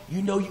results,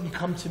 you know you can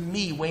come to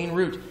me, Wayne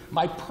Root.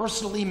 My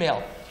personal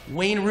email,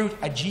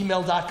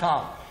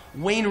 wayneroot@gmail.com.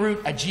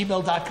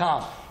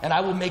 wayneroot@gmail.com. And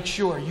I will make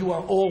sure you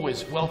are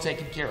always well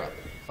taken care of.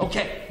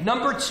 Okay,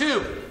 number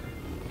 2,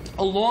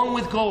 along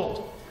with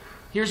gold.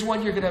 Here's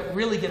one you're going to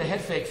really get a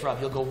head fake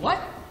from. You'll go,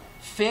 what?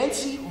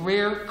 Fancy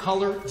rare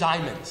color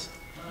diamonds.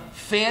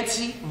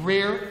 Fancy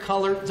rare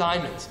color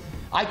diamonds.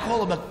 I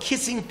call them a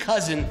kissing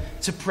cousin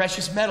to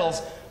precious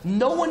metals.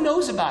 No one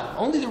knows about it.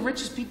 Only the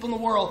richest people in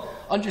the world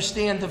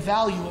understand the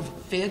value of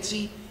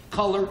fancy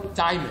color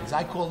diamonds.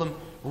 I call them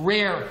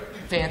rare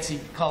fancy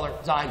color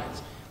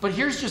diamonds. But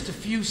here's just a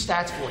few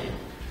stats for you.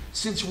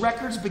 Since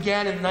records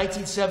began in the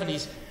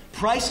 1970s,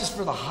 prices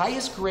for the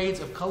highest grades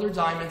of colored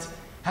diamonds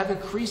have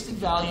increased in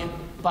value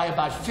by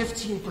about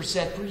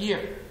 15% per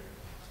year.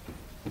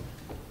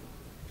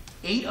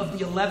 8 of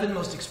the 11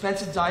 most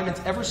expensive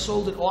diamonds ever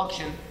sold at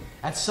auction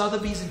at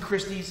Sotheby's and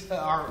Christie's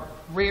are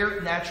rare,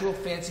 natural,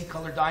 fancy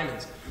colored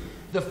diamonds.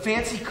 The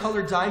Fancy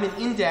Colored Diamond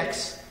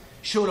Index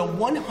showed a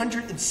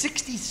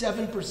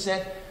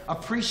 167%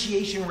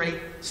 appreciation rate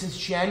since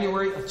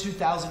January of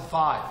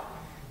 2005.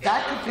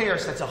 That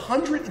compares, that's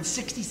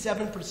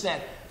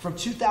 167% from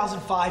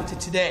 2005 to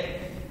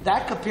today.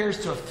 That compares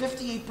to a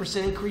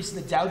 58% increase in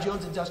the Dow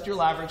Jones Industrial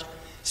Average,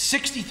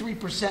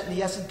 63% in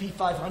the S&P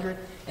 500,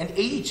 and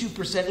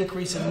 82%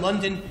 increase in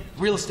London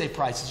real estate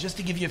prices, just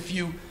to give you a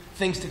few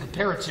things to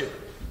compare it to.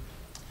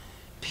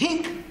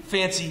 Pink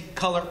fancy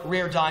color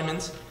rare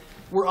diamonds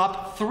were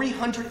up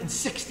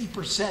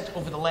 360%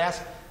 over the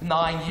last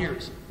 9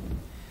 years.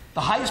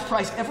 The highest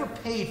price ever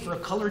paid for a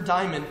colored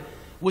diamond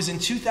was in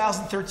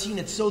 2013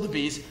 at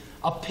Sotheby's.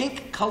 A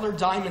pink colored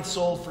diamond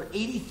sold for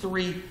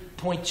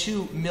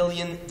 $83.2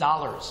 million.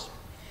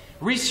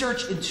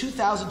 Research in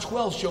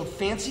 2012 showed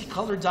fancy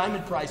colored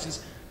diamond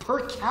prices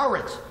per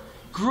carat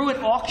grew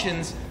at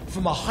auctions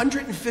from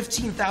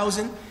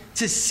 $115,000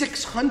 to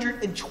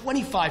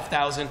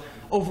 $625,000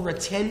 over a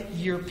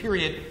 10-year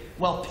period,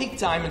 while pink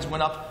diamonds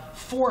went up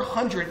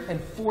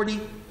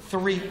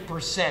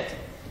 443%.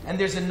 And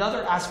there's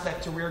another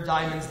aspect to rare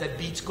diamonds that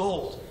beats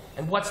gold.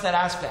 And what's that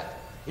aspect?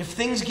 If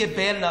things get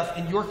bad enough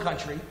in your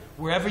country,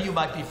 wherever you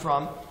might be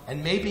from,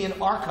 and maybe in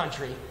our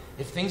country,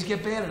 if things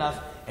get bad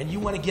enough and you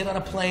want to get on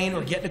a plane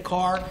or get in a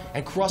car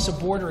and cross a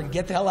border and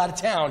get the hell out of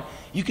town,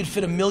 you could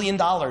fit $1 million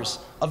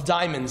of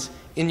diamonds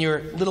in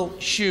your little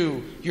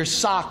shoe, your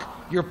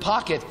sock, your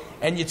pocket,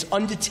 and it's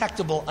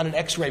undetectable on an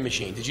X-ray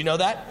machine. Did you know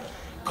that?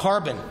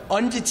 Carbon,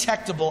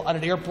 undetectable on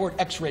an airport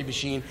X-ray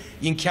machine.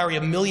 You can carry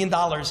 $1 million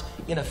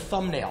in a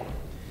thumbnail.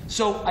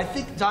 So I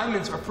think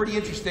diamonds are pretty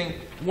interesting,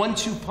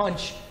 1-2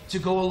 punch to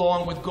go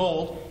along with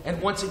gold.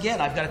 And once again,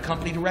 I've got a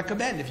company to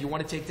recommend if you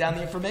want to take down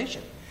the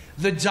information.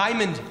 The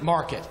diamond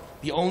market,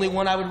 the only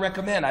one I would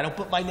recommend. I don't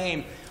put my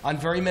name on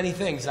very many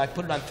things. I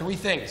put it on 3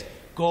 things: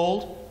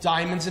 gold,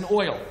 diamonds, and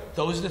oil.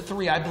 Those are the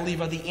 3 I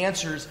believe are the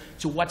answers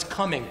to what's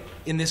coming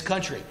in this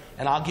country.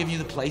 And I'll give you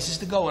the places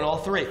to go in all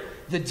 3.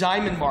 The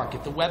diamond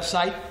market, the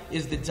website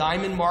is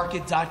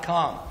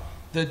thediamondmarket.com.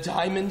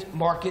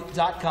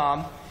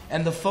 Thediamondmarket.com.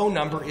 And the phone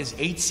number is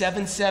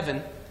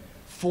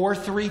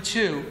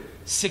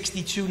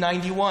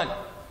 877-432-6291.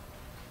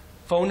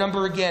 Phone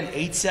number again,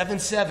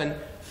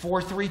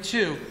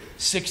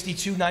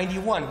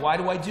 877-432-6291. Why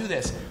do I do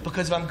this?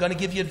 Because if I'm going to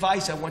give you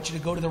advice, I want you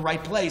to go to the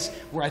right place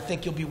where I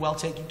think you'll be well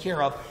taken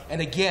care of.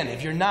 And again,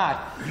 if you're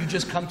not, you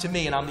just come to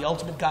me, and I'm the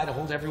ultimate guy to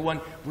hold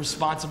everyone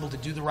responsible to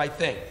do the right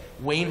thing.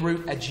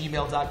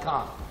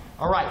 WayneRoot@gmail.com.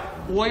 All right,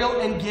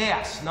 oil and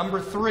gas, number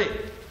 3.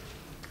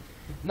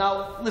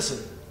 Now,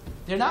 listen,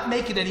 they're not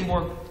making any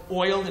more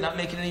oil, they're not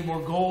making any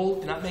more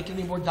gold, they're not making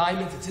any more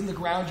diamonds. It's in the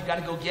ground, you got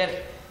to go get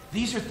it.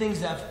 These are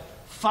things that have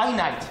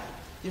finite.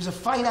 There's a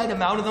finite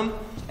amount of them,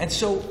 and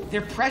so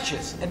they're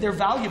precious and they're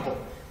valuable.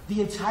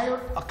 The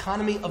entire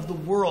economy of the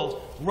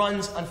world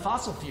runs on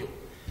fossil fuel.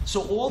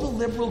 So all the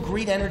liberal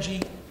green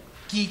energy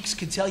geeks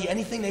can tell you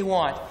anything they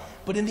want,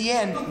 but in the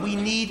end, we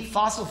need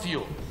fossil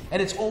fuel,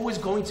 and it's always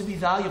going to be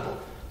valuable.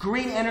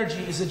 Green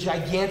energy is a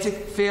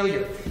gigantic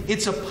failure.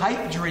 It's a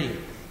pipe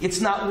dream. It's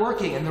not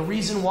working, and the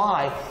reason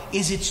why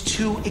is it's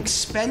too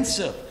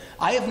expensive.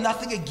 I have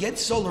nothing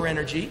against solar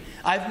energy.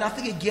 I have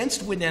nothing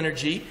against wind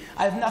energy.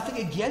 I have nothing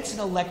against an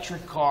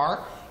electric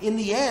car. In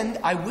the end,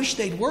 I wish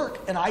they'd work,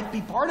 and I'd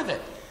be part of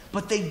it.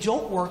 But they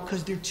don't work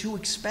because they're too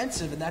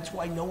expensive, and that's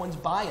why no one's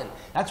buying.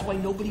 That's why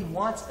nobody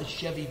wants a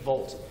Chevy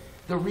Volt.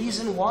 The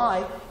reason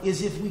why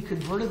is if we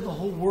converted the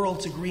whole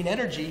world to green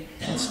energy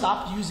and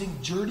stopped using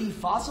dirty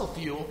fossil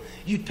fuel,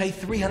 you'd pay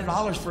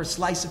 $300 for a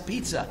slice of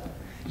pizza.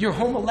 Your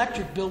home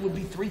electric bill would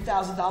be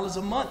 $3,000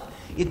 a month.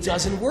 It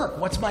doesn't work.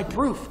 What's my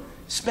proof?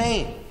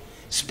 Spain.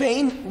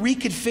 Spain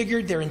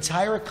reconfigured their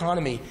entire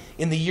economy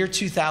in the year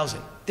 2000.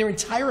 Their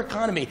entire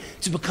economy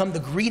to become the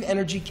green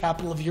energy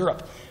capital of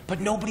Europe. But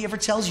nobody ever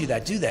tells you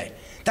that, do they?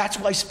 That's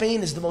why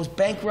Spain is the most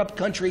bankrupt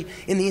country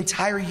in the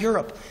entire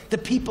Europe. The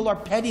people are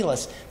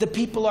penniless. The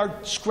people are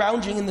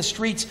scrounging in the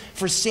streets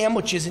for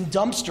sandwiches and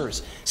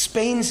dumpsters.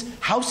 Spain's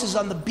houses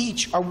on the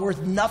beach are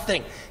worth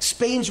nothing.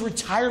 Spain's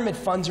retirement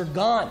funds are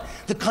gone.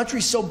 The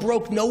country's so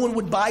broke, no one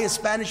would buy a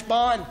Spanish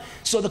bond.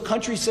 So the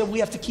country said, we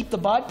have to keep the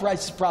bond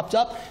prices propped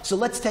up, so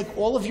let's take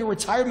all of your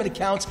retirement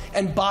accounts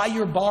and buy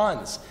your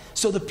bonds.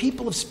 So the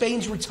people of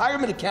Spain's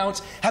retirement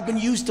accounts have been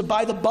used to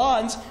buy the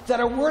bonds that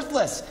are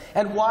worthless.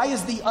 And why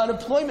is the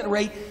unemployment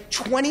rate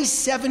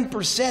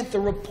 27%, the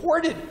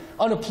reported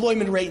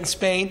unemployment rate in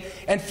Spain,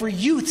 and for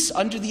youths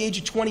under the age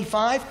of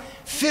 25,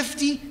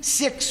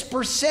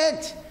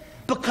 56%?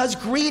 Because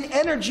green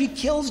energy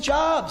kills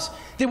jobs.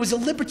 There was a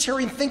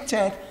libertarian think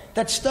tank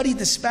that studied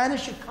the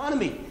Spanish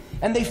economy.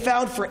 And they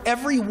found for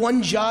every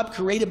 1 job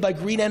created by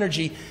green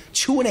energy,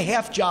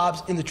 2.5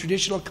 jobs in the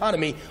traditional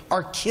economy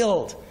are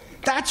killed.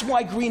 That's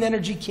why green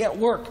energy can't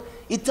work.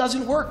 It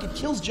doesn't work. It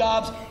kills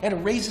jobs and it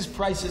raises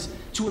prices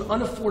to an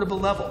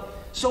unaffordable level.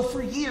 So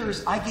for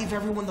years, I gave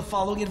everyone the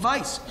following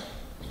advice.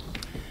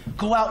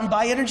 Go out and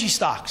buy energy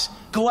stocks.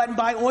 Go out and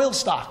buy oil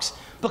stocks.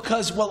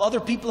 Because while other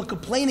people are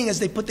complaining as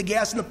they put the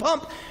gas in the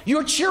pump,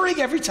 you're cheering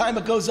every time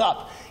it goes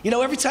up. You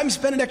know, every time you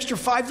spend an extra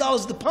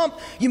 $5 at the pump,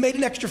 you made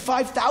an extra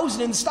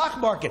 $5,000 in the stock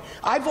market.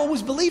 I've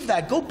always believed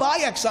that. Go buy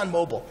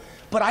ExxonMobil.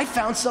 But I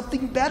found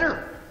something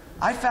better.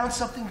 I found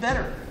something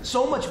better.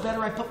 So much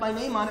better, I put my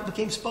name on it,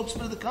 became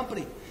spokesman of the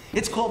company.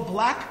 It's called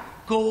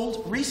Black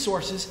Gold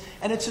Resources,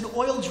 and it's an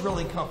oil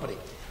drilling company.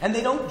 And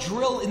they don't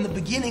drill in the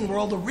beginning where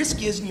all the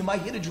risk is and you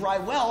might hit a dry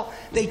well.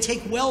 They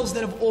take wells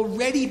that have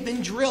already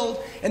been drilled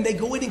and they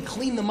go in and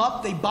clean them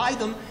up. They buy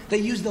them. They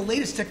use the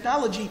latest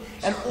technology,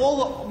 and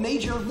all the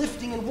major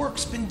lifting and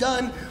work's been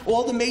done.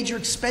 All the major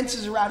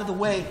expenses are out of the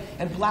way,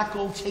 and Black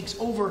Gold takes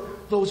over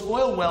those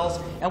oil wells.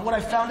 And what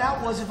I found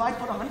out was if I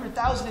put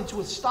 $100,000 into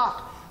a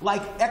stock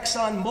like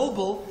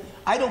ExxonMobil,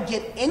 I don't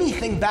get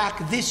anything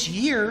back this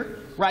year,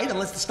 right,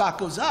 unless the stock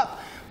goes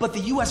up. But the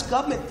U.S.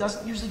 government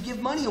doesn't usually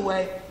give money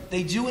away.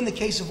 They do in the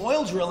case of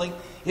oil drilling.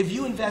 If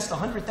you invest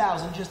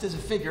 $100,000, just as a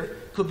figure,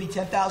 could be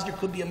 $10,000 or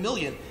could be $1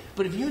 million.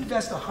 But if you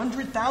invest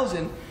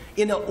 $100,000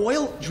 in an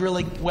oil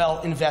drilling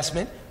well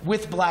investment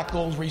with Black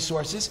Gold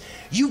Resources,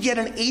 you get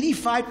an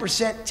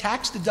 85%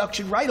 tax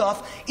deduction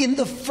write-off in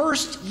the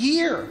first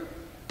year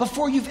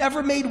before you've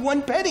ever made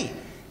 1 penny.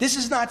 This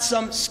is not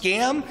some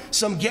scam,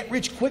 some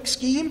get-rich-quick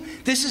scheme.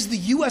 This is the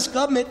U.S.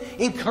 government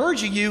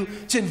encouraging you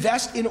to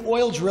invest in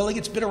oil drilling.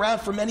 It's been around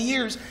for many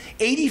years.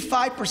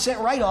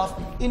 85% write-off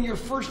in your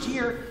first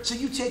year, so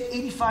you take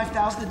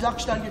 $85,000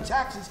 deduction on your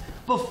taxes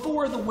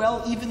before the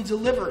well even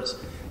delivers.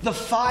 The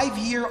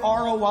 5-year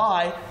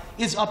ROI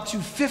is up to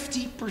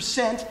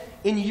 50%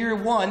 in year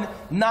 1,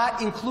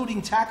 not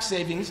including tax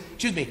savings.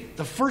 Excuse me,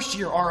 the first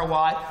year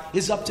ROI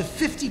is up to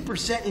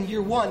 50% in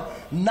year 1,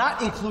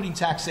 not including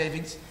tax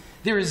savings.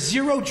 There is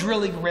 0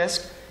 drilling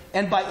risk,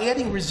 and by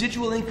adding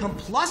residual income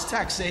plus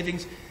tax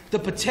savings, the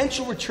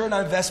potential return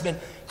on investment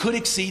could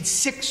exceed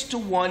 6 to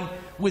 1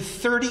 with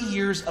 30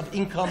 years of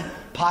income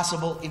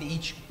possible in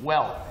each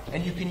well.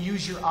 And you can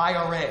use your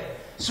IRA.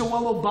 So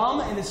while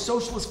Obama and his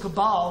socialist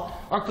cabal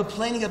are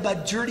complaining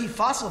about dirty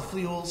fossil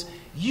fuels,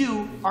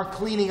 you are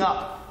cleaning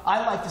up.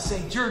 I like to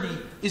say dirty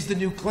is the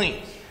new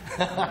clean.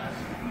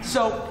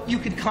 So you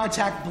can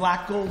contact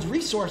Black Gold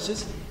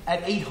Resources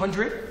at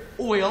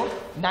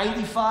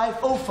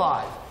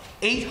 800-OIL-9505,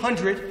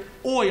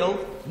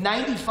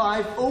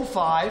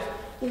 800-OIL-9505,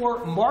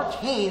 or Mark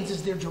Haynes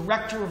is their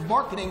director of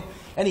marketing,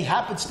 and he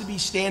happens to be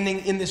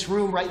standing in this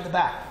room right in the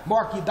back.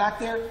 Mark, you back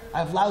there? I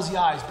have lousy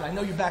eyes, but I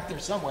know you're back there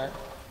somewhere.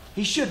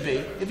 He should be.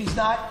 If he's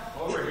not...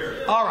 Over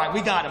here. All right,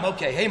 we got him.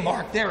 Okay. Hey,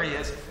 Mark, there he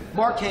is.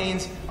 Mark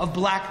Haynes of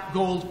Black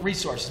Gold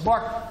Resources.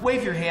 Mark,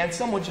 wave your hand.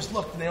 Someone just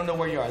looked and they don't know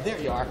where you are. There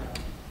you are.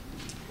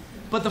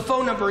 But the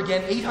phone number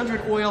again,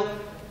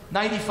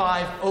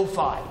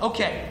 800-OIL-9505.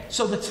 Okay,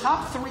 so the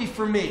top 3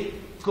 for me,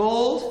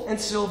 gold and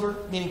silver,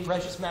 meaning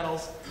precious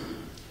metals,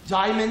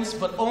 diamonds,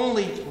 but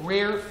only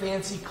rare,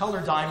 fancy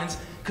color diamonds,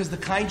 because the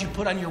kind you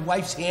put on your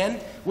wife's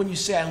hand when you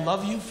say, I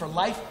love you for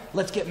life,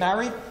 let's get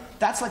married,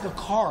 that's like a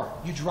car.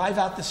 You drive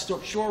out the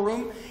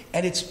showroom,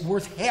 and it's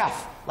worth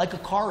half, like a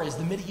car is,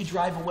 the minute you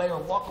drive away or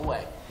walk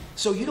away.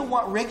 So you don't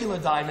want regular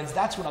diamonds,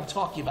 that's what I'm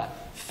talking about.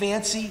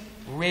 Fancy,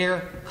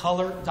 rare,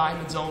 color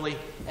diamonds only,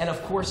 and of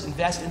course,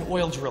 invest in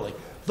oil drilling.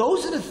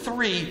 Those are the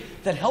 3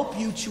 that help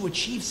you to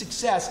achieve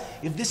success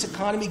if this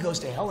economy goes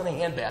to hell in a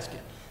handbasket.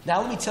 Now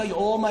let me tell you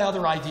all my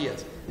other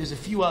ideas. There's a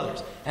few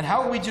others. And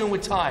how are we doing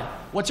with time?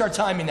 What's our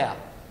timing now?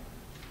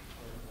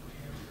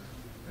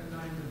 9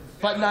 minutes.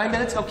 About 9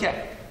 minutes?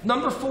 Okay.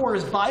 Number 4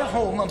 is buy a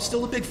home. I'm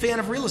still a big fan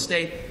of real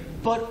estate,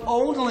 but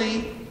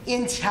only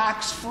in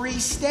tax-free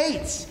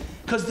states.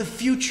 Because the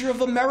future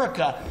of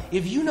America,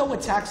 if you know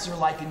what taxes are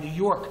like in New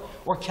York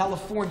or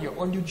California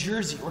or New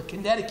Jersey or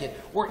Connecticut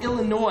or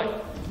Illinois,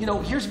 you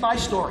know, here's my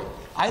story.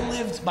 I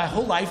lived my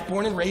whole life,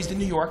 born and raised in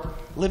New York,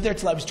 lived there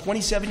till I was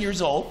 27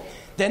 years old,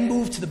 then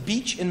moved to the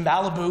beach in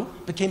Malibu,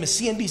 became a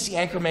CNBC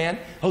anchorman,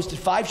 hosted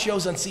 5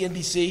 shows on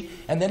CNBC,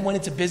 and then went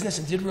into business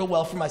and did real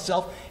well for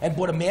myself and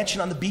bought a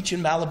mansion on the beach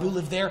in Malibu,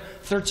 lived there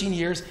 13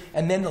 years,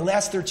 and then the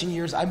last 13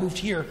 years I moved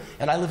here,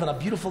 and I live on a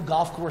beautiful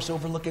golf course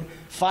overlooking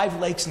 5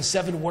 lakes and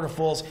 7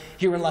 waterfalls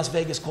here in Las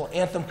Vegas called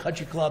Anthem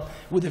Country Club,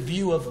 with a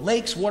view of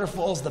lakes,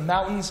 waterfalls, the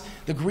mountains,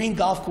 the green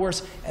golf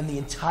course, and the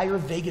entire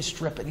Vegas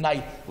Strip at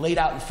night laid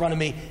out in front of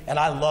me, and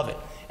I love it.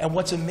 And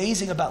what's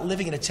amazing about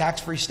living in a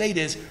tax-free state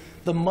is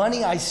the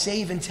money I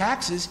save in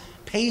taxes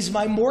pays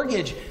my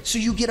mortgage. So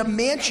you get a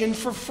mansion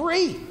for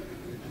free.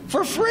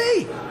 For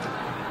free.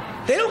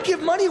 They don't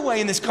give money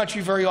away in this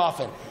country very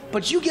often.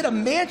 But you get a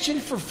mansion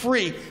for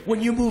free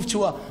when you move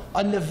to a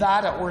a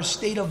Nevada or a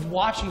state of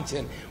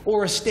Washington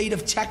or a state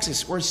of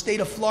Texas or a state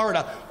of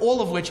Florida,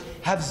 all of which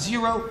have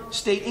 0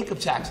 state income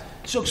tax.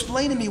 So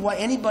explain to me why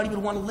anybody would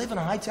want to live in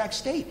a high-tax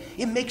state.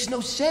 It makes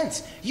no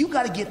sense. You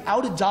got to get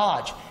out of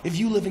Dodge if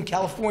you live in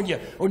California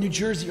or New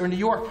Jersey or New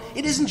York.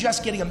 It isn't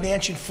just getting a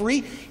mansion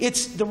free.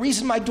 It's the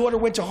reason my daughter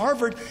went to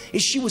Harvard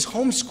is she was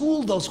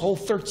homeschooled those whole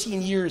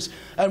 13 years.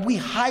 And we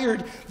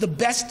hired the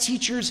best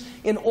teachers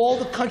in all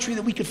the country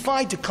that we could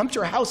find to come to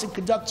our house and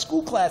conduct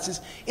school classes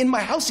in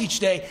my house each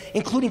day,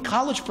 including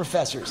college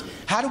professors.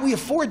 How do we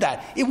afford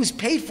that? It was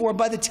paid for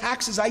by the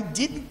taxes I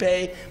didn't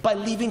pay by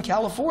leaving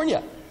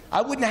California.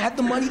 I wouldn't have had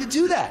the money to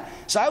do that.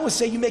 So I would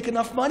say you make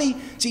enough money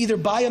to either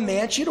buy a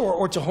mansion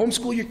or to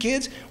homeschool your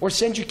kids or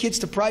send your kids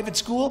to private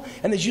school,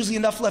 and there's usually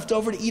enough left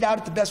over to eat out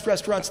at the best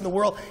restaurants in the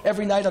world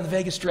every night on the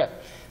Vegas Strip.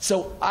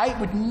 So I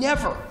would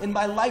never in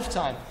my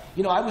lifetime,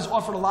 you know, I was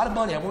offered a lot of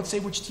money. I won't say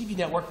which TV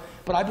network,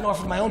 but I've been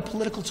offered my own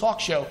political talk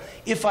show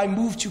if I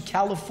moved to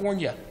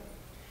California.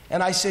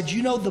 And I said,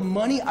 you know, the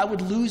money I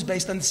would lose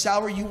based on the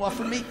salary you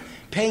offered me,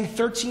 paying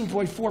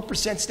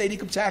 13.4% state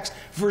income tax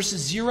versus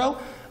 0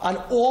 on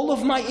all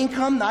of my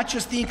income, not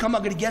just the income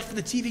I'm going to get for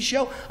the TV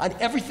show, on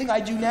everything I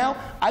do now,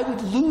 I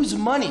would lose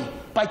money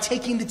by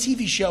taking the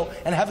TV show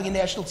and having a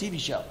national TV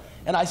show.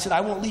 And I said,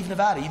 I won't leave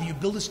Nevada. Either you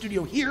build a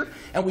studio here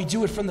and we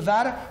do it from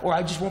Nevada, or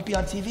I just won't be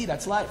on TV.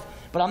 That's life.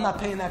 But I'm not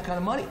paying that kind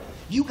of money.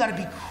 You got to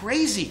be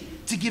crazy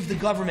to give the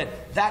government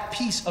that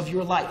piece of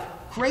your life.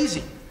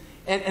 Crazy.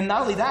 And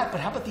not only that, but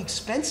how about the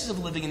expenses of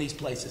living in these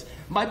places?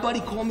 My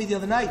buddy called me the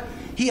other night.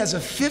 He has a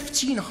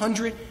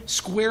 1,500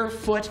 square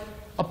foot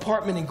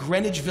apartment in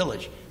Greenwich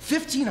Village.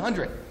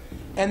 1,500.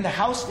 And the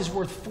house is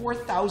worth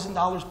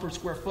 $4,000 per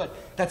square foot.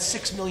 That's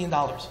 $6 million.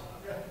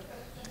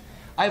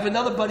 I have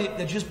another buddy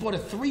that just bought a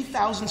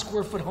 3,000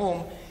 square foot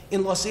home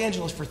in Los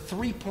Angeles for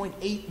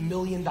 $3.8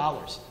 million.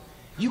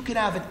 You could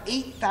have an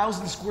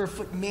 8,000 square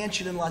foot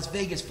mansion in Las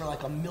Vegas for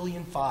like $1.5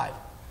 million.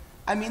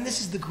 I mean, this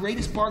is the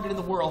greatest bargain in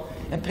the world,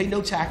 and pay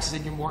no taxes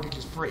and your mortgage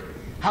is free.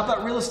 How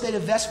about real estate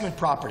investment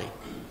property?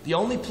 The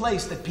only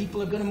place that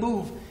people are going to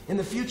move in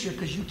the future,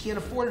 because you can't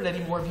afford it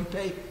anymore if you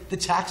pay the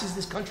taxes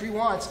this country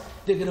wants.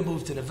 They're going to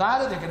move to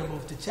Nevada, they're going to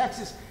move to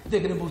Texas,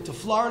 they're going to move to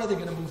Florida, they're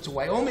going to move to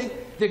Wyoming,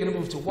 they're going to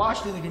move to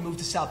Washington, they're going to move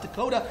to South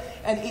Dakota.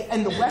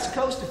 And the West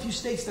Coast, a few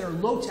states that are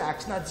low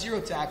tax, not zero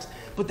tax,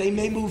 but they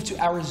may move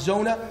to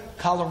Arizona,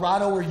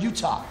 Colorado, or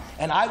Utah.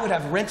 And I would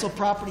have rental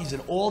properties in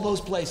all those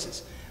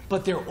places.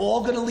 But they're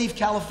all going to leave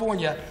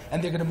California,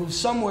 and they're going to move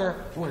somewhere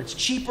where it's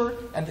cheaper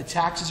and the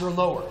taxes are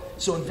lower.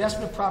 So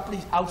investment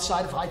properties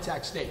outside of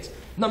high-tax states.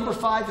 Number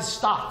 5 is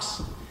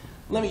stocks.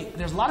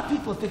 There's a lot of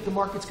people that think the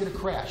market's going to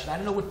crash. And I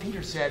don't know what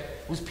Peter said.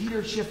 Was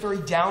Peter Schiff very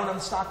down on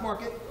the stock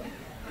market?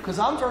 Because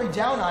I'm very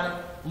down on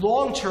it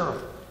long term.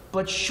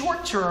 But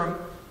short term,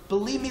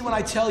 believe me when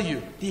I tell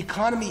you, the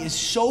economy is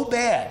so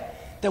bad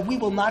that we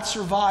will not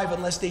survive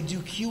unless they do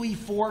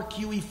QE4,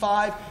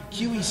 QE5,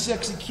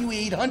 QE6, and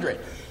QE800.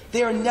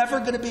 They are never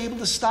going to be able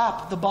to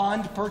stop the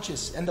bond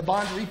purchase and the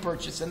bond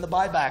repurchase and the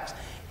buybacks.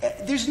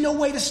 There's no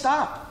way to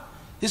stop.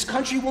 This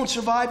country won't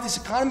survive, this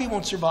economy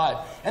won't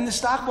survive, and the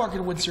stock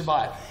market wouldn't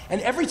survive.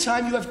 And every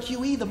time you have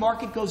QE, the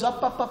market goes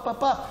up, up, up,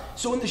 up, up.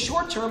 So in the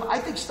short term, I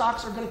think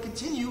stocks are going to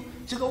continue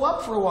to go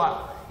up for a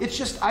while. It's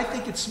just, I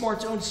think it's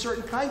smart to own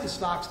certain kinds of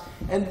stocks.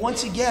 And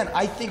once again,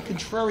 I think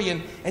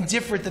contrarian and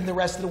different than the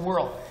rest of the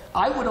world.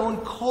 I would own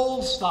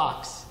coal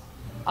stocks.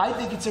 I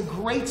think it's a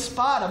great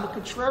spot. I'm a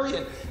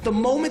contrarian. The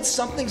moment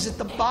something's at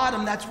the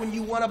bottom, that's when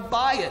you want to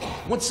buy it.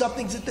 When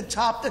something's at the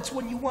top, that's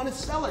when you want to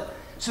sell it.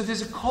 So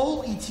there's a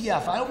coal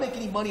ETF. I don't make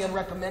any money on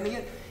recommending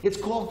it. It's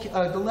called,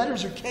 the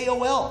letters are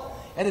KOL.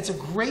 And it's a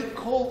great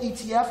coal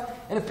ETF,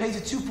 and it pays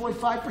a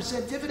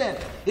 2.5% dividend.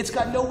 It's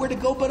got nowhere to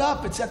go but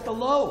up. It's at the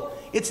low.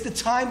 It's the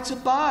time to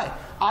buy.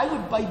 I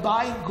would be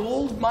buying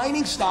gold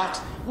mining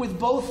stocks with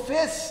both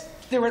fists.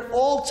 They're at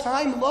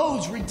all-time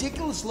lows,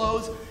 ridiculous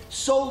lows,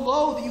 so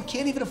low that you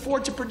can't even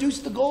afford to produce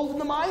the gold in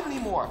the mine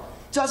anymore.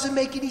 Doesn't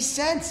make any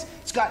sense.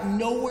 It's got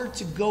nowhere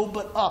to go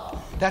but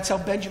up. That's how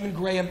Benjamin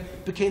Graham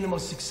became the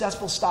most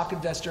successful stock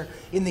investor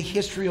in the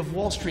history of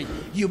Wall Street.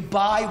 You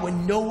buy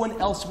when no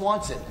one else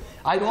wants it.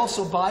 I'd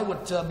also buy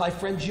what my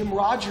friend Jim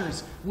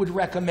Rogers would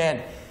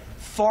recommend.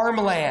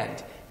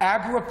 Farmland,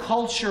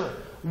 agriculture,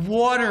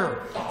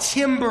 water,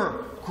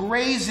 timber,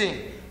 grazing,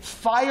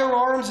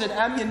 firearms and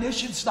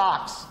ammunition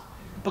stocks.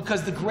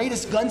 Because the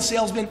greatest gun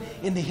salesman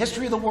in the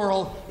history of the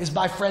world is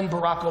my friend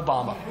Barack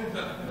Obama.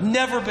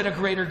 Never been a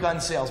greater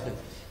gun salesman.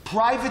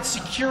 Private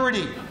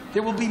security.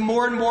 There will be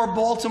more and more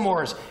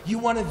Baltimores. You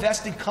want to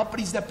invest in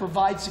companies that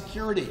provide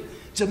security.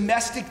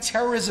 Domestic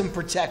terrorism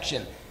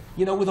protection.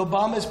 You know, with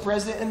Obama as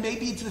president, and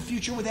maybe into the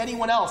future with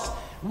anyone else,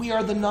 we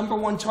are the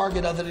 #1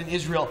 target other than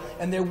Israel,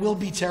 and there will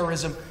be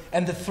terrorism,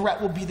 and the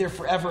threat will be there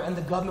forever, and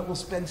the government will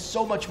spend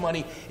so much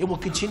money, it will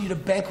continue to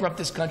bankrupt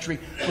this country,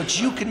 but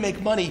you can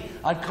make money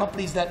on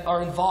companies that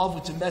are involved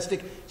with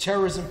domestic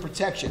terrorism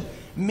protection.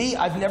 Me,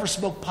 I've never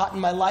smoked pot in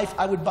my life.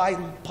 I would buy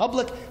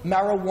public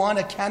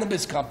marijuana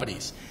cannabis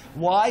companies.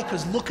 Why?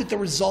 Because look at the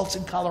results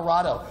in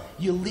Colorado.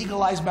 You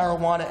legalize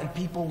marijuana and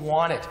people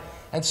want it.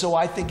 And so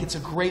I think it's a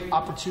great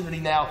opportunity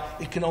now.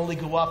 It can only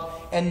go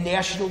up. And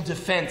national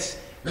defense.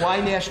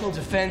 Why national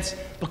defense?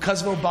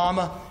 Because of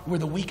Obama, we're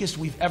the weakest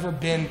we've ever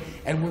been,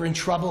 and we're in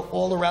trouble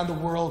all around the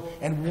world,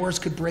 and wars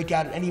could break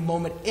out at any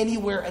moment,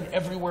 anywhere and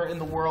everywhere in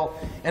the world,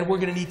 and we're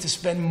going to need to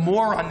spend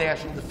more on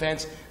national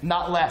defense,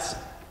 not less.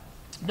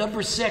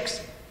 Number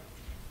 6,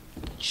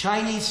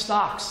 Chinese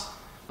stocks.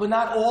 But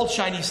not all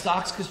Chinese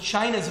stocks, because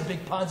China's a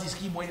big Ponzi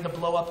scheme waiting to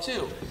blow up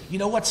too. You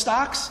know what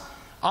stocks?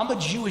 I'm a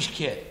Jewish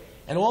kid.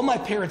 And all my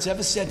parents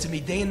ever said to me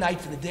day and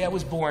night from the day I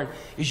was born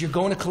is, you're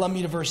going to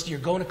Columbia University, you're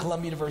going to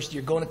Columbia University,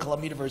 you're going to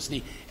Columbia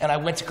University. And I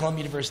went to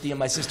Columbia University, and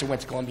my sister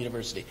went to Columbia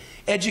University.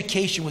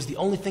 Education was the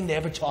only thing they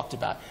ever talked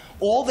about.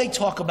 All they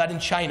talk about in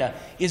China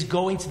is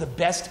going to the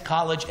best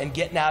college and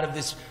getting out of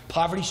this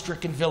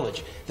poverty-stricken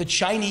village. The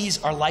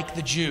Chinese are like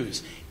the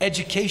Jews.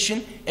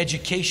 Education,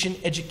 education,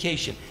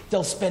 education.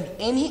 They'll spend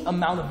any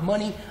amount of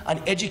money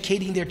on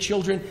educating their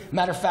children.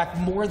 Matter of fact,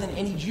 more than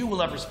any Jew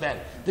will ever spend.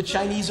 The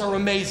Chinese are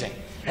amazing.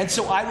 And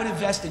so I would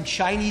invest in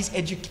Chinese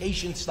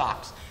education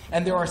stocks.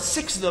 And there are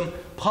 6 of them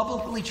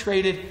publicly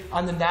traded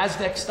on the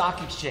NASDAQ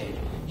stock exchange.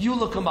 You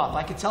look them up.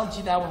 I can tell it to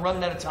you now, we're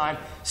running out of time.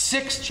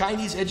 6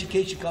 Chinese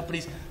education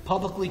companies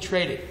publicly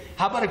traded.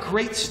 How about a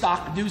great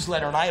stock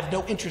newsletter? And I have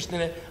no interest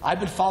in it.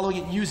 I've been following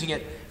it and using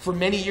it for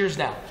many years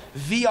now.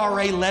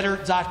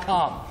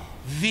 VRAletter.com.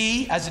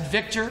 V as in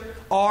Victor,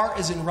 R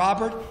as in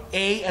Robert,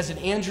 A as in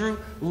Andrew,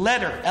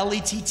 letter,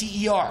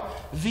 L-E-T-T-E-R.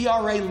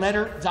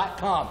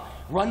 VRAletter.com.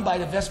 Run by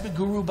an investment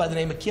guru by the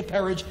name of Kip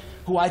Herridge,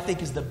 who I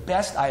think is the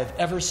best I have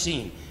ever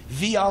seen.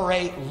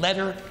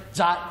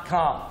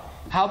 VRAletter.com.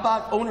 How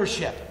about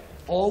ownership?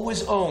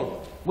 Always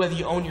own. Whether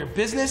you own your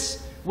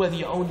business, whether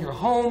you own your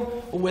home,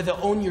 or whether you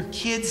own your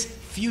kids'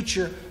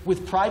 future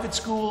with private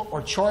school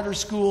or charter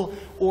school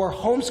or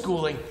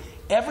homeschooling,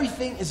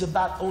 everything is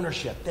about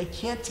ownership. They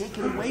can't take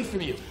it away from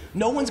you.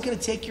 No one's going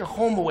to take your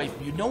home away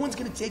from you. No one's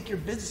going to take your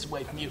business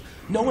away from you.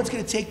 No one's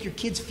going to take your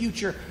kids'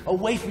 future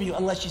away from you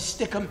unless you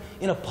stick them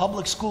in a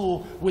public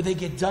school where they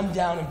get dumbed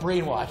down and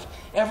brainwashed.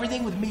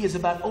 Everything with me is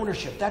about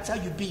ownership. That's how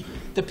you beat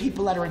the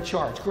people that are in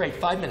charge. Great,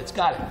 5 minutes,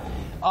 got it.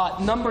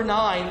 Number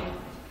 9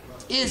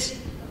 is,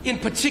 in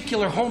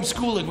particular,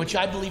 homeschooling, which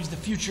I believe is the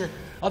future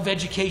of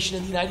education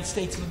in the United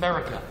States of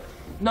America.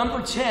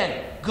 Number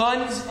 10,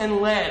 guns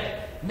and lead.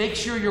 Make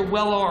sure you're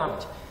well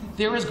armed.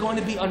 There is going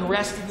to be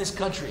unrest in this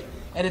country,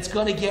 and it's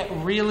going to get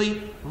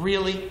really,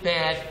 really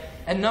bad.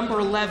 And number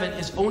 11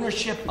 is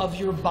ownership of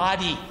your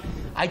body.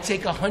 I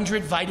take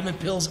 100 vitamin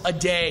pills a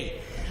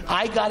day.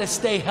 I got to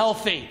stay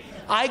healthy.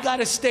 I got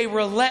to stay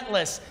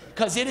relentless,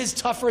 because it is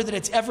tougher than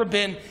it's ever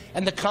been,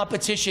 and the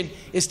competition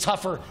is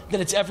tougher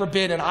than it's ever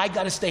been, and I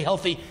got to stay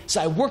healthy.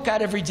 So I work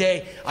out every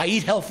day. I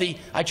eat healthy.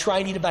 I try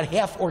and eat about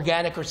half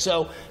organic or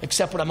so,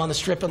 except when I'm on the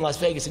Strip in Las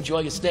Vegas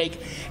enjoying a steak,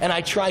 and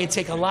I try and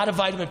take a lot of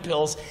vitamin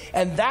pills,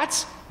 and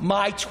that's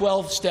my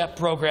 12-step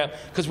program,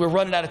 because we're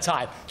running out of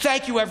time.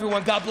 Thank you,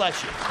 everyone. God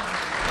bless you.